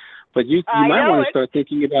done, but you might want to start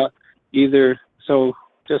thinking about either. So,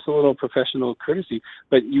 just a little professional courtesy,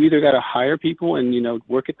 but you either got to hire people and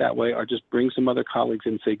work it that way, or just bring some other colleagues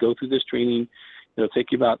and say, go through this training. It'll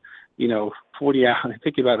take you about 40 hours. It'll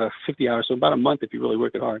take you about 50 hours, so about a month if you really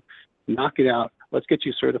work it hard. Knock it out. Let's get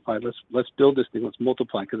you certified. Let's build this thing. Let's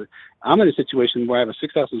multiply. Because I'm in a situation where I have a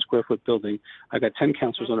 6,000 square foot building. I got 10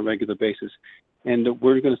 counselors on a regular basis, and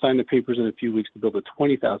we're going to sign the papers in a few weeks to build a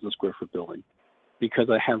 20,000 square foot building, because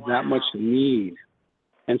I have that much need.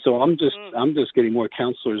 And so I'm just getting more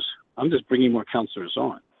counselors. I'm just bringing more counselors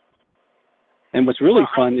on. And what's really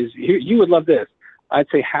fun is you would love this. I'd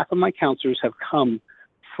say half of my counselors have come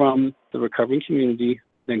from the recovering community,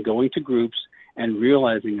 then going to groups and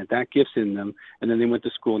realizing that gift's in them, and then they went to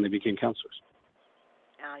school and they became counselors.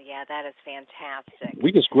 Oh, yeah, that is fantastic.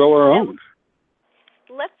 We just grow our own.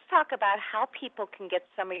 Let's talk about how people can get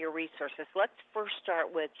some of your resources. Let's first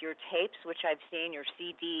start with your tapes, which I've seen, your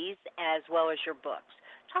CDs, as well as your books.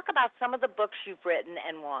 Talk about some of the books you've written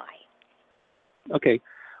and why. Okay.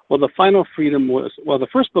 Well, the Final Freedom the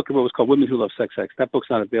first book I wrote was called Women Who Love Sex Addicts. That book's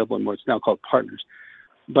not available anymore. It's now called Partners.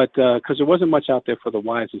 But because there wasn't much out there for the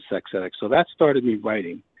wives of sex addicts. So that started me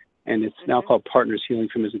writing. And it's now called Partners, Healing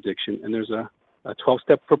from His Addiction. And there's a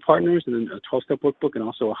 12-step for partners, and then a 12-step workbook, and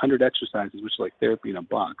also 100 exercises, which is like therapy in a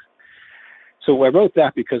box. So I wrote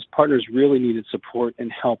that because partners really needed support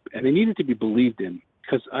and help, and they needed to be believed in.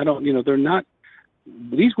 Because they're not,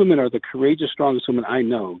 these women are the courageous, strongest women I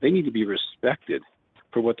know. They need to be respected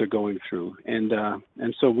for what they're going through. And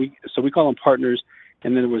so we call them partners.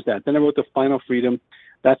 And then there was that. Then I wrote The Final Freedom.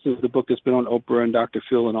 That's the book that's been on Oprah and Dr.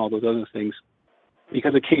 Phil and all those other things,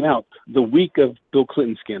 because it came out the week of Bill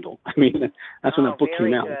Clinton's scandal. I mean, that's when that book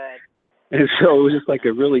came out. Good. And so it was just like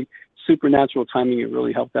a really supernatural timing. It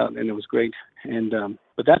really helped out, and it was great. And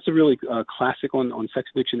but that's a really classic on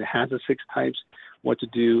sex addiction. It has the 6 types, what to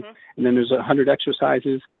do. And then there's 100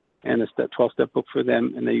 exercises and a 12-step book for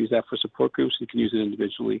them, and they use that for support groups. You can use it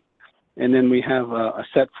individually. And then we have a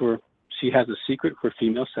set for She Has a Secret for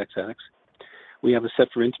female sex addicts. We have a set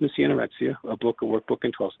for intimacy anorexia, a book, a workbook,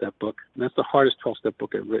 and 12-step book. And that's the hardest 12-step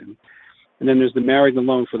book I've written. And then there's the Married and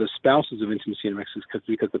Alone for the spouses of intimacy anorexia,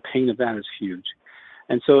 because the pain of that is huge.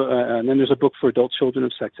 And so, and then there's a book for adult children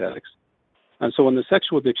of sex addicts. And so on the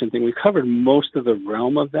sexual addiction thing, we covered most of the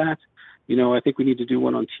realm of that. I think we need to do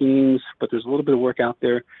one on teens, but there's a little bit of work out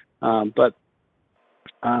there. So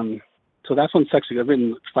that's on sex. I've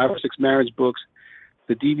written 5 or 6 marriage books,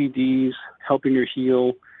 the DVDs, Helping Her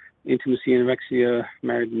Heal, Intimacy, Anorexia,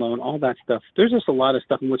 Married Alone, all that stuff. There's just a lot of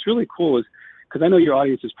stuff. And what's really cool is, because I know your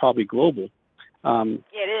audience is probably global. It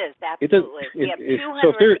is, absolutely. We have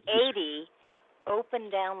 280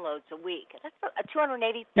 open downloads a week. That's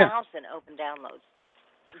 280,000 open downloads.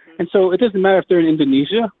 And so it doesn't matter if they're in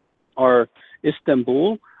Indonesia or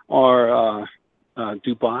Istanbul or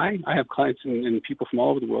Dubai. I have clients and people from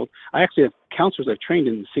all over the world. I actually have counselors I've trained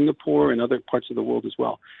in Singapore and other parts of the world as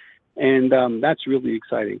well. And that's really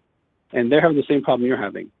exciting. And they're having the same problem you're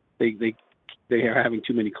having. They are having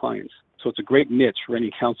too many clients. So it's a great niche for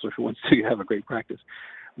any counselor who wants to have a great practice.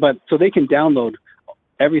 But so they can download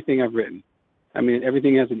everything I've written. I mean,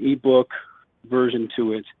 everything has an ebook version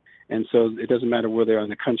to it. And so it doesn't matter where they are in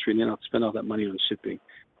the country, and they don't have to spend all that money on shipping.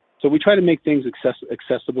 So we try to make things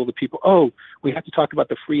accessible to people. Oh, we have to talk about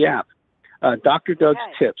the free app, Dr. Doug's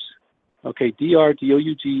Tips. Okay,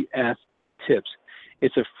 DRDOUGS Tips.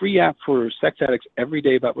 It's a free app for sex addicts every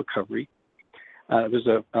day about recovery. There's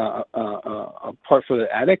a part for the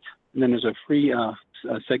addict, and then there's a free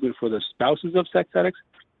segment for the spouses of sex addicts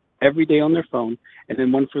every day on their phone, and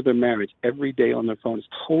then one for their marriage every day on their phone. It's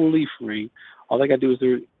totally free. All they got to do is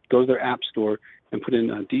go to their app store and put in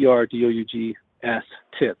DRDOUGS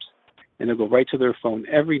Tips, and they'll go right to their phone.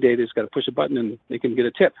 Every day they just got to push a button and they can get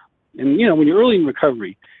a tip. And, when you're early in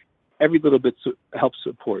recovery, every little bit helps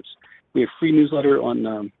supports. We have free newsletter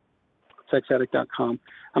on sexaddict.com.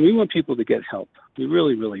 I mean, we want people to get help. We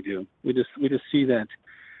really, really do. We just see that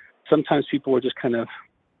sometimes people are just kind of,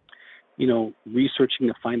 researching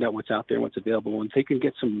to find out what's out there and what's available. And if they can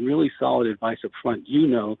get some really solid advice up front,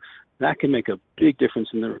 that can make a big difference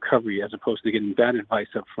in their recovery, as opposed to getting bad advice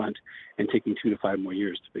up front and taking 2 to 5 more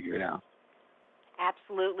years to figure it out.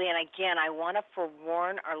 Absolutely. And again, I want to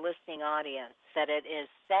forewarn our listening audience that it is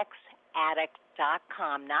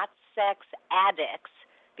sexaddict.com, not sex addicts,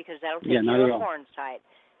 because that'll take you to a porn site.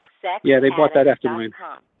 They bought that after mine.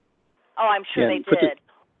 Oh, I'm sure they did.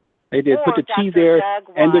 They did. Put the T there.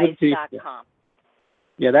 DrDougWeiss.com.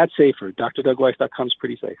 Yeah, that's safer. DrDougWeiss.com is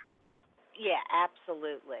pretty safe. Yeah,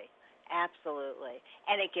 absolutely. Absolutely.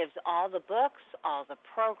 And it gives all the books, all the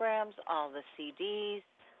programs, all the CDs.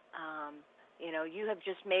 You have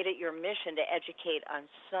just made it your mission to educate on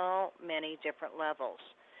so many different levels.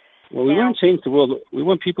 Well, we want to change the world. We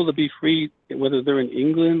want people to be free, whether they're in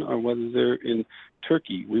England or whether they're in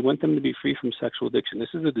Turkey. We want them to be free from sexual addiction.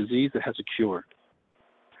 This is a disease that has a cure.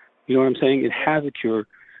 You know what I'm saying? It has a cure.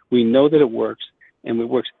 We know that it works. and it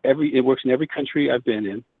works in every country I've been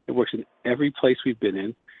in. It works in every place we've been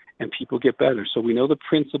in, and people get better. So we know the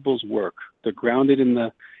principles work. They're grounded in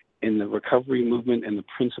the recovery movement, and the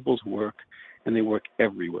principles work, and they work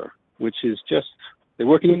everywhere. Which is just, they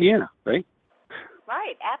work in Indiana, right?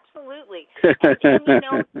 Right, absolutely. And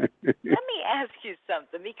let me ask you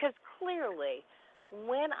something, because clearly,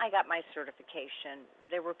 when I got my certification,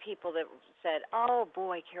 there were people that said, "Oh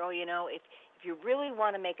boy, Carol, if you really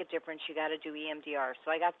want to make a difference, you got to do EMDR."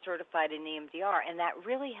 So I got certified in EMDR, and that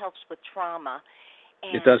really helps with trauma.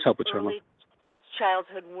 And it does help with trauma.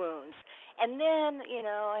 Childhood wounds. And then,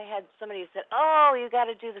 I had somebody who said, "Oh, you got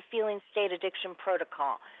to do the Feeling State Addiction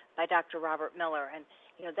Protocol by Dr. Robert Miller." And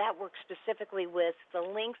that works specifically with the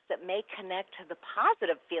links that may connect to the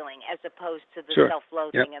positive feeling as opposed to the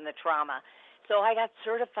self-loathing and the trauma. So I got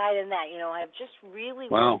certified in that. I've just really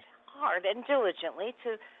worked hard and diligently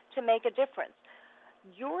to make a difference.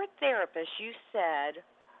 Your therapist, you said,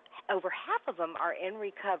 over half of them are in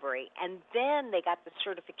recovery, and then they got the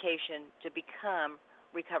certification to become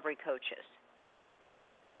recovery coaches.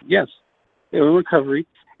 Yes. They were in recovery,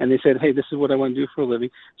 and they said, "Hey, this is what I want to do for a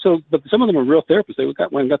living." So, but some of them are real therapists. They went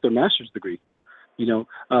and got their master's degree. So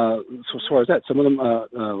as far as that, some of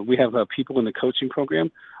them, we have people in the coaching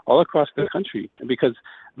program all across the country, because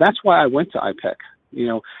that's why I went to IPEC.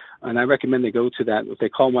 And I recommend they go to that. If they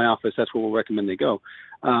call my office, that's where we'll recommend they go.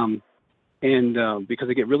 Because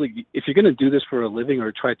they get really, if you're going to do this for a living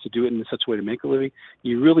or try to do it in such a way to make a living,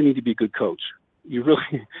 you really need to be a good coach. You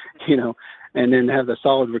really, and then have the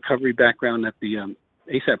solid recovery background that the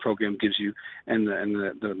ASAP program gives you, and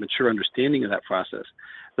the mature understanding of that process.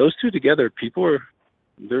 Those two together,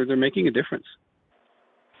 they're making a difference.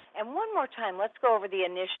 And one more time, let's go over the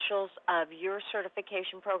initials of your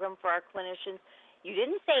certification program for our clinicians. You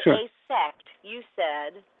didn't say ASAT. You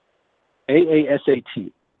said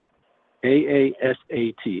AASAT.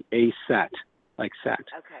 AASAT. ASAT, like SAT.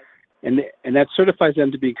 Okay. And that certifies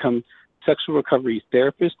them to become sexual recovery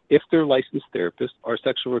therapists, if they're licensed therapists, or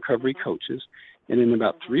sexual recovery coaches. And in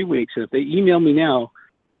about 3 weeks, and if they email me now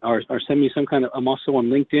or send me some kind of, I'm also on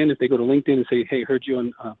LinkedIn. If they go to LinkedIn and say, "Hey, heard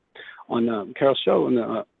you on Carol's show,"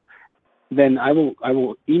 and then I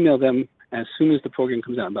will email them as soon as the program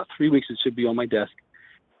comes out. In about 3 weeks, it should be on my desk.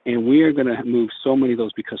 And we are going to move so many of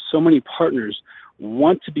those, because so many partners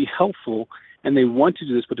want to be helpful and they want to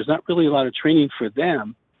do this, but there's not really a lot of training for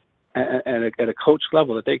them at a coach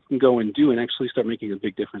level that they can go and do and actually start making a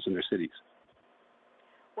big difference in their cities.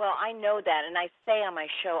 Well, I know that, and I say on my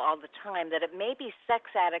show all the time that it may be sex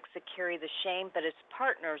addicts that carry the shame, but it's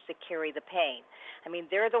partners that carry the pain. I mean,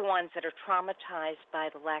 they're the ones that are traumatized by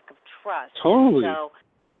the lack of trust. Totally. So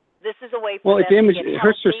this is a way for them to get it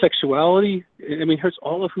hurts their healthy. sexuality. I mean, it hurts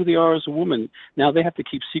all of who they are as a woman. Now they have to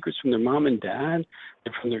keep secrets from their mom and dad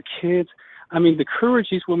and from their kids. I mean, the courage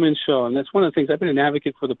these women show, and that's one of the things. I've been an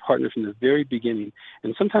advocate for the partner from the very beginning,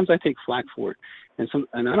 and sometimes I take flack for it,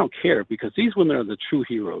 and I don't care, because these women are the true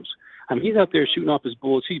heroes. I mean, he's out there shooting off his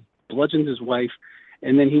bullets, he bludgeons his wife,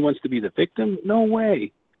 and then he wants to be the victim? No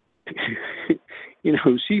way.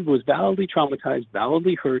 She was validly traumatized,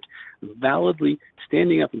 validly hurt, validly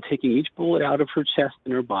standing up and taking each bullet out of her chest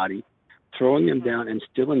and her body, throwing them down, and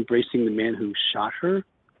still embracing the man who shot her.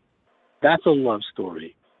 That's a love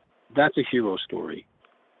story. That's a hero story.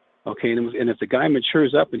 Okay, and if the guy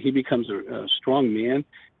matures up and he becomes a strong man,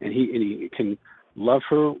 and he can love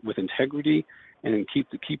her with integrity and keep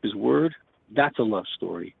his word, that's a love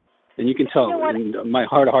story. And you can tell in my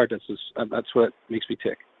heart of heart, that's what makes me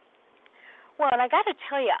tick. Well, and I got to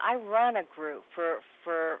tell you, I run a group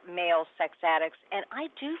for male sex addicts, and I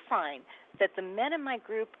do find that the men in my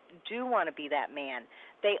group do want to be that man.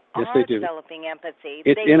 They are developing empathy.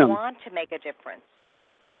 They want to make a difference.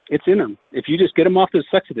 It's in them. If you just get them off their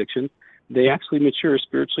sex addiction, they actually mature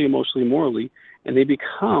spiritually, emotionally, morally, and they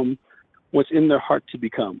become what's in their heart to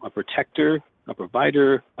become: a protector, a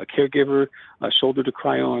provider, a caregiver, a shoulder to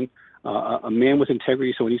cry on, a man with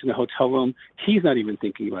integrity. So when he's in the hotel room, he's not even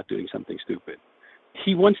thinking about doing something stupid.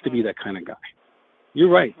 He wants to be that kind of guy. You're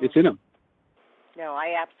right. It's in him. No,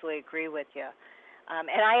 I absolutely agree with you.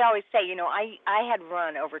 And I always say, I had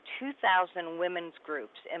run over 2,000 women's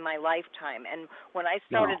groups in my lifetime. And when I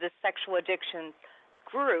started the sexual addiction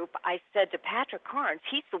group, I said to Patrick Carnes,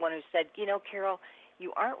 he's the one who said, Carol,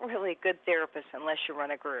 you aren't really a good therapist unless you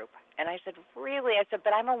run a group. And I said, really? I said,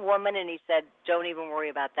 but I'm a woman. And he said, don't even worry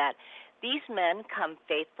about that. These men come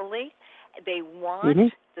faithfully. They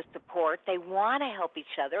want the support. They want to help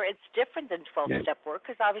each other. It's different than 12-step work,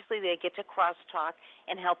 because obviously they get to crosstalk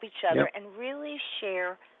and help each other and really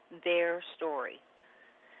share their story.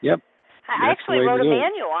 Yep. I actually wrote a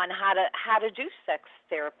manual on how to do sex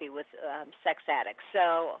therapy with sex addicts.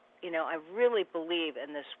 So, I really believe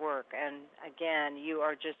in this work. And again, you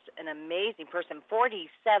are just an amazing person.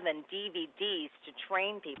 47 DVDs to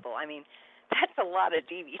train people. I mean, that's a lot of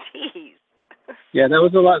DVDs. Yeah, that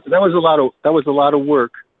was a lot. That was a lot of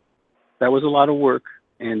work. That was a lot of work,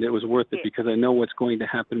 and it was worth it because I know what's going to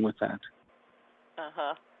happen with that.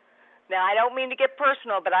 Now, I don't mean to get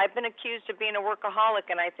personal, but I've been accused of being a workaholic,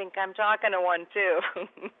 and I think I'm talking to one, too.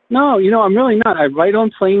 No, I'm really not. I write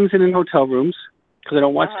on planes and in hotel rooms because I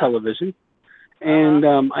don't watch television. And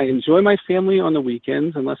I enjoy my family on the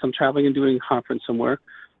weekends, unless I'm traveling and doing a conference somewhere,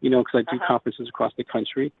 because I do conferences across the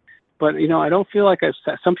country. But, I don't feel like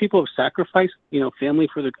some people have sacrificed, family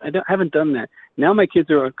for I haven't done that. Now my kids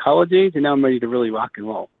are at college age, and now I'm ready to really rock and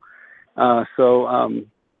roll. I've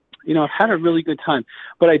had a really good time.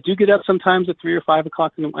 But I do get up sometimes at 3 or 5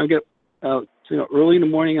 o'clock. I get, early in the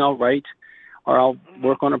morning I'll write or I'll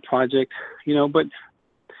work on a project, but,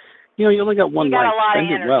 you only got one life.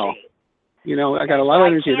 Spend it well. I got a lot of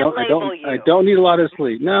energy. I don't need a lot of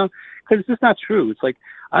sleep. No, because it's just not true. It's like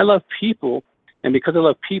I love people, and because I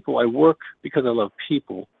love people, I work because I love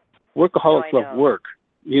people. Workaholics love work.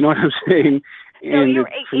 You know what I'm saying? No,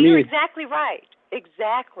 you're exactly right.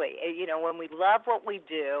 Exactly. When we love what we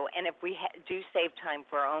do, and if we do save time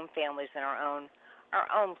for our own families and our own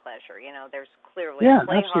pleasure, there's clearly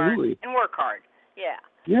play absolutely. Hard and work hard. Yeah.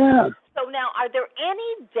 Yeah. So now, are there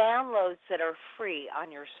any downloads that are free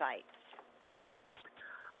on your site?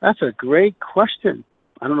 That's a great question.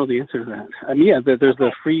 I don't know the answer to that. I mean, there's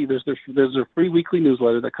a free weekly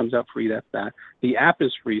newsletter that comes out free. That's that. The app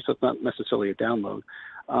is free, so it's not necessarily a download.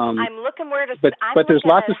 I'm looking where to. But there's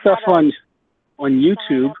lots of stuff on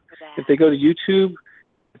YouTube. If they go to YouTube,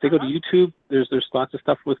 there's lots of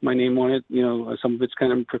stuff with my name on it. Some of it's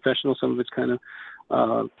kind of professional, some of it's kind of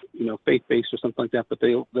faith-based or something like that. But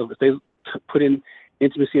if they put in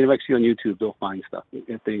Intimacy and Addicts on YouTube, they'll find stuff.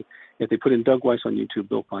 If they put in Doug Weiss on YouTube,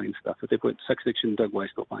 they'll find stuff. If they put Sex Addiction Doug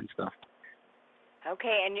Weiss, they'll find stuff.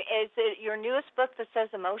 Okay, and is it your newest book that says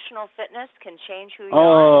Emotional Fitness Can Change Who You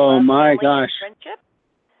Are? Oh my gosh! Friendship?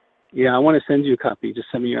 Yeah, I want to send you a copy. Just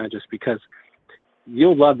send me your address because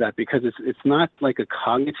you'll love that because it's not like a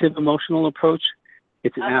cognitive emotional approach.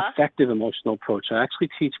 It's an affective emotional approach. I actually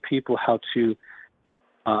teach people how to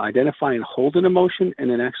identify and hold an emotion and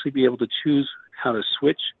then actually be able to choose how to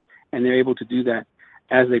switch, and they're able to do that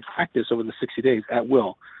as they practice over the 60 days at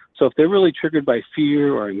will. So if they're really triggered by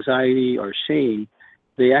fear or anxiety or shame,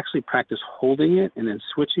 they actually practice holding it and then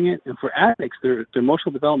switching it. And for addicts, their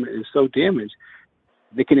emotional development is so damaged,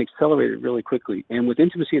 they can accelerate it really quickly. And with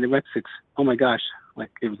Intimacy and Addicts, oh my gosh,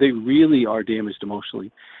 like if they really are damaged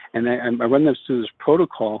emotionally. And I run them through this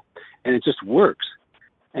protocol, and it just works.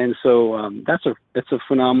 And so that's a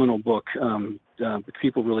phenomenal book.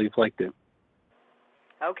 People really have liked it.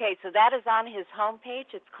 Okay, so that is on his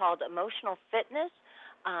homepage. It's called Emotional Fitness,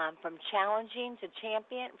 from challenge to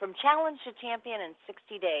champion in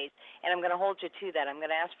 60 days. And I'm going to hold you to that. I'm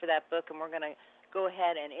going to ask for that book, and we're going to go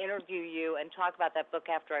ahead and interview you and talk about that book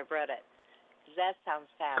after I've read it. That sounds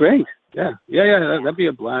fabulous. Great. Yeah. That'd be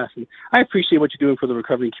a blast. And I appreciate what you're doing for the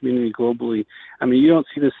recovery community globally. I mean, you don't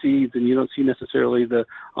see the seeds and you don't see necessarily the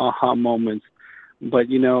aha moments, but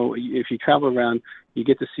if you travel around, you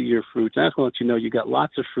get to see your fruits. And I just want to let you know you got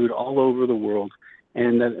lots of fruit all over the world,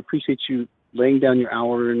 and I appreciate you laying down your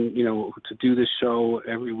hour and to do this show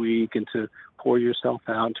every week and to pour yourself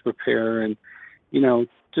out to prepare and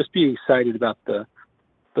just be excited about the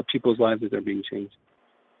people's lives that are being changed.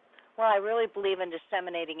 Well, I really believe in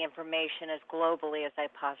disseminating information as globally as I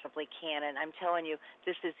possibly can, and I'm telling you,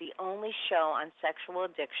 this is the only show on sexual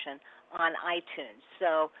addiction on iTunes.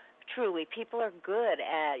 So truly, people are good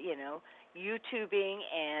at, YouTubing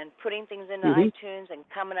and putting things into iTunes and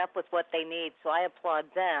coming up with what they need. So I applaud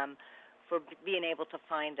them for being able to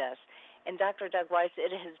find us. And Dr. Doug Weiss,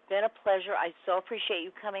 it has been a pleasure. I so appreciate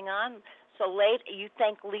you coming on so late. You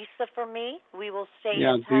thank Lisa for me. We will stay in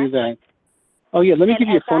touch. Yeah, do that. Oh, yeah, let me give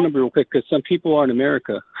you a phone number real quick because some people are in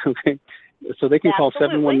America, okay? So they can call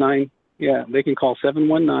 719. Yeah, they can call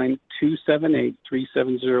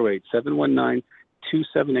 719-278-3708,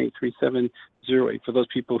 719-278-3708 for those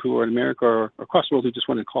people who are in America or across the world who just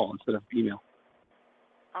want to call instead of email.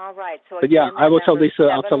 All right. So but yeah, I will tell Lisa.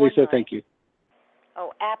 I'll tell Lisa thank you.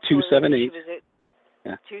 Oh, absolutely. 278.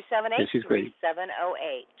 Yeah.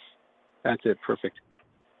 278-3708. That's it. Perfect.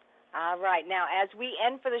 All right. Now, as we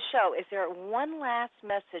end for the show, is there one last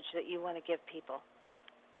message that you want to give people?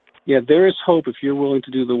 Yeah, there is hope if you're willing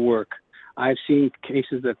to do the work. I've seen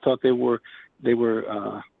cases that thought they were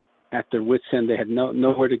at their wits' end. They had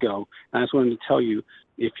nowhere to go. And I just wanted to tell you,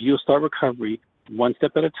 if you'll start recovery one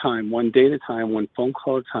step at a time, one day at a time, one phone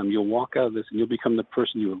call at a time, you'll walk out of this and you'll become the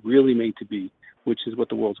person you were really made to be, which is what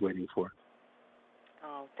the world's waiting for.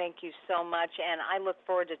 Oh, thank you so much, and I look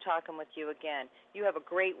forward to talking with you again. You have a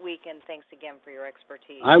great week, and thanks again for your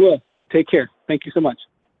expertise. I will. Take care. Thank you so much.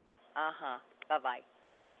 Bye-bye.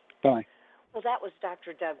 Bye. Well, that was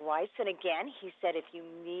Dr. Doug Weiss, and again, he said if you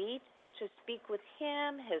need to speak with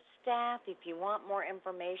him, his staff, if you want more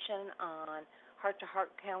information on Heart to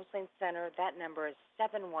Heart Counseling Center, that number is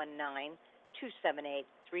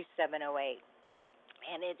 719-278-3708.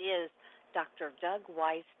 And it is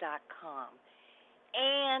drddougweiss.com.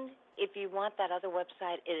 And if you want that other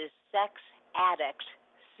website, it is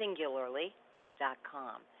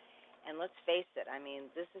sexaddicts.com. And let's face it, I mean,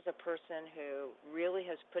 this is a person who really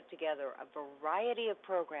has put together a variety of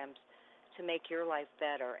programs to make your life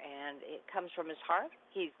better. And it comes from his heart.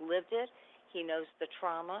 He's lived it. He knows the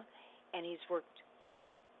trauma. And he's worked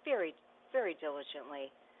very, very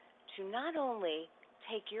diligently to not only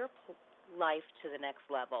take your life to the next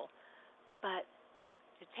level, but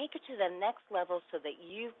to take it to the next level so that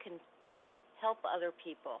you can help other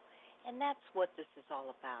people. And that's what this is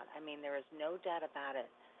all about. I mean, there is no doubt about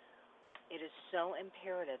it. It is so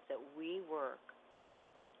imperative that we work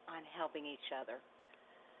on helping each other.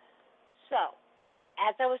 So,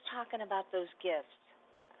 as I was talking about those gifts,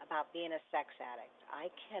 about being a sex addict, I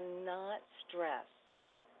cannot stress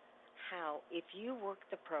how if you work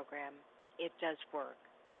the program, it does work.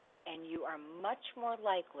 And you are much more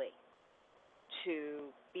likely to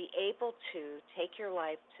be able to take your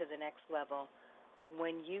life to the next level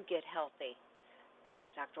when you get healthy.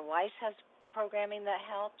 Dr. Weiss has programming that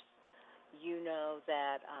helps. You know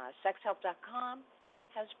that sexhelp.com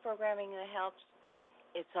has programming that helps.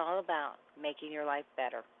 It's all about making your life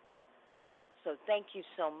better. So thank you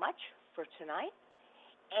so much for tonight.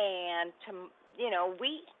 And,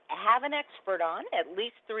 we have an expert on at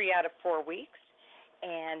least 3 out of 4 weeks.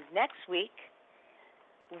 And next week,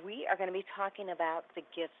 we are going to be talking about the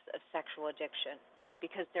gifts of sexual addiction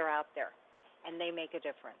because they're out there and they make a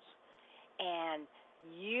difference. And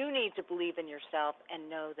you need to believe in yourself and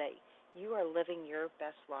know that you are living your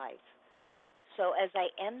best life. So as I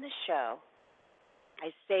end the show,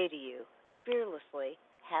 I say to you, fearlessly,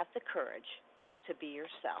 have the courage to be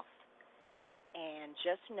yourself. And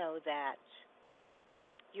just know that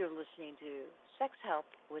you're listening to Sex Help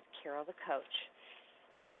with Carol the Coach.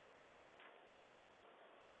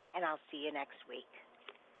 And I'll see you next week.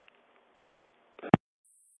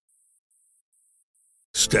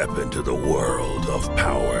 Step into the world of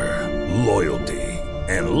power, loyalty,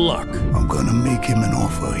 and luck. I'm gonna make him an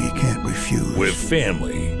offer he can't refuse. With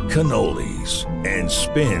family, cannolis, and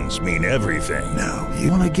spins mean everything. Now,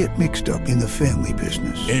 you wanna get mixed up in the family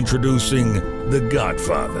business. Introducing The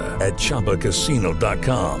Godfather at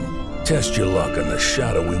ChumbaCasino.com. Test your luck in the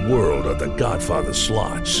shadowy world of The Godfather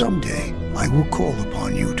slot. Someday, I will call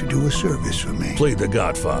upon you to do a service for me. Play The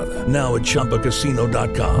Godfather, now at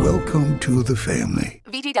ChumbaCasino.com. Welcome to the family.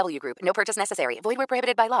 VGW Group. No purchase necessary. Void where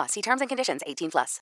prohibited by law. See terms and conditions. 18+.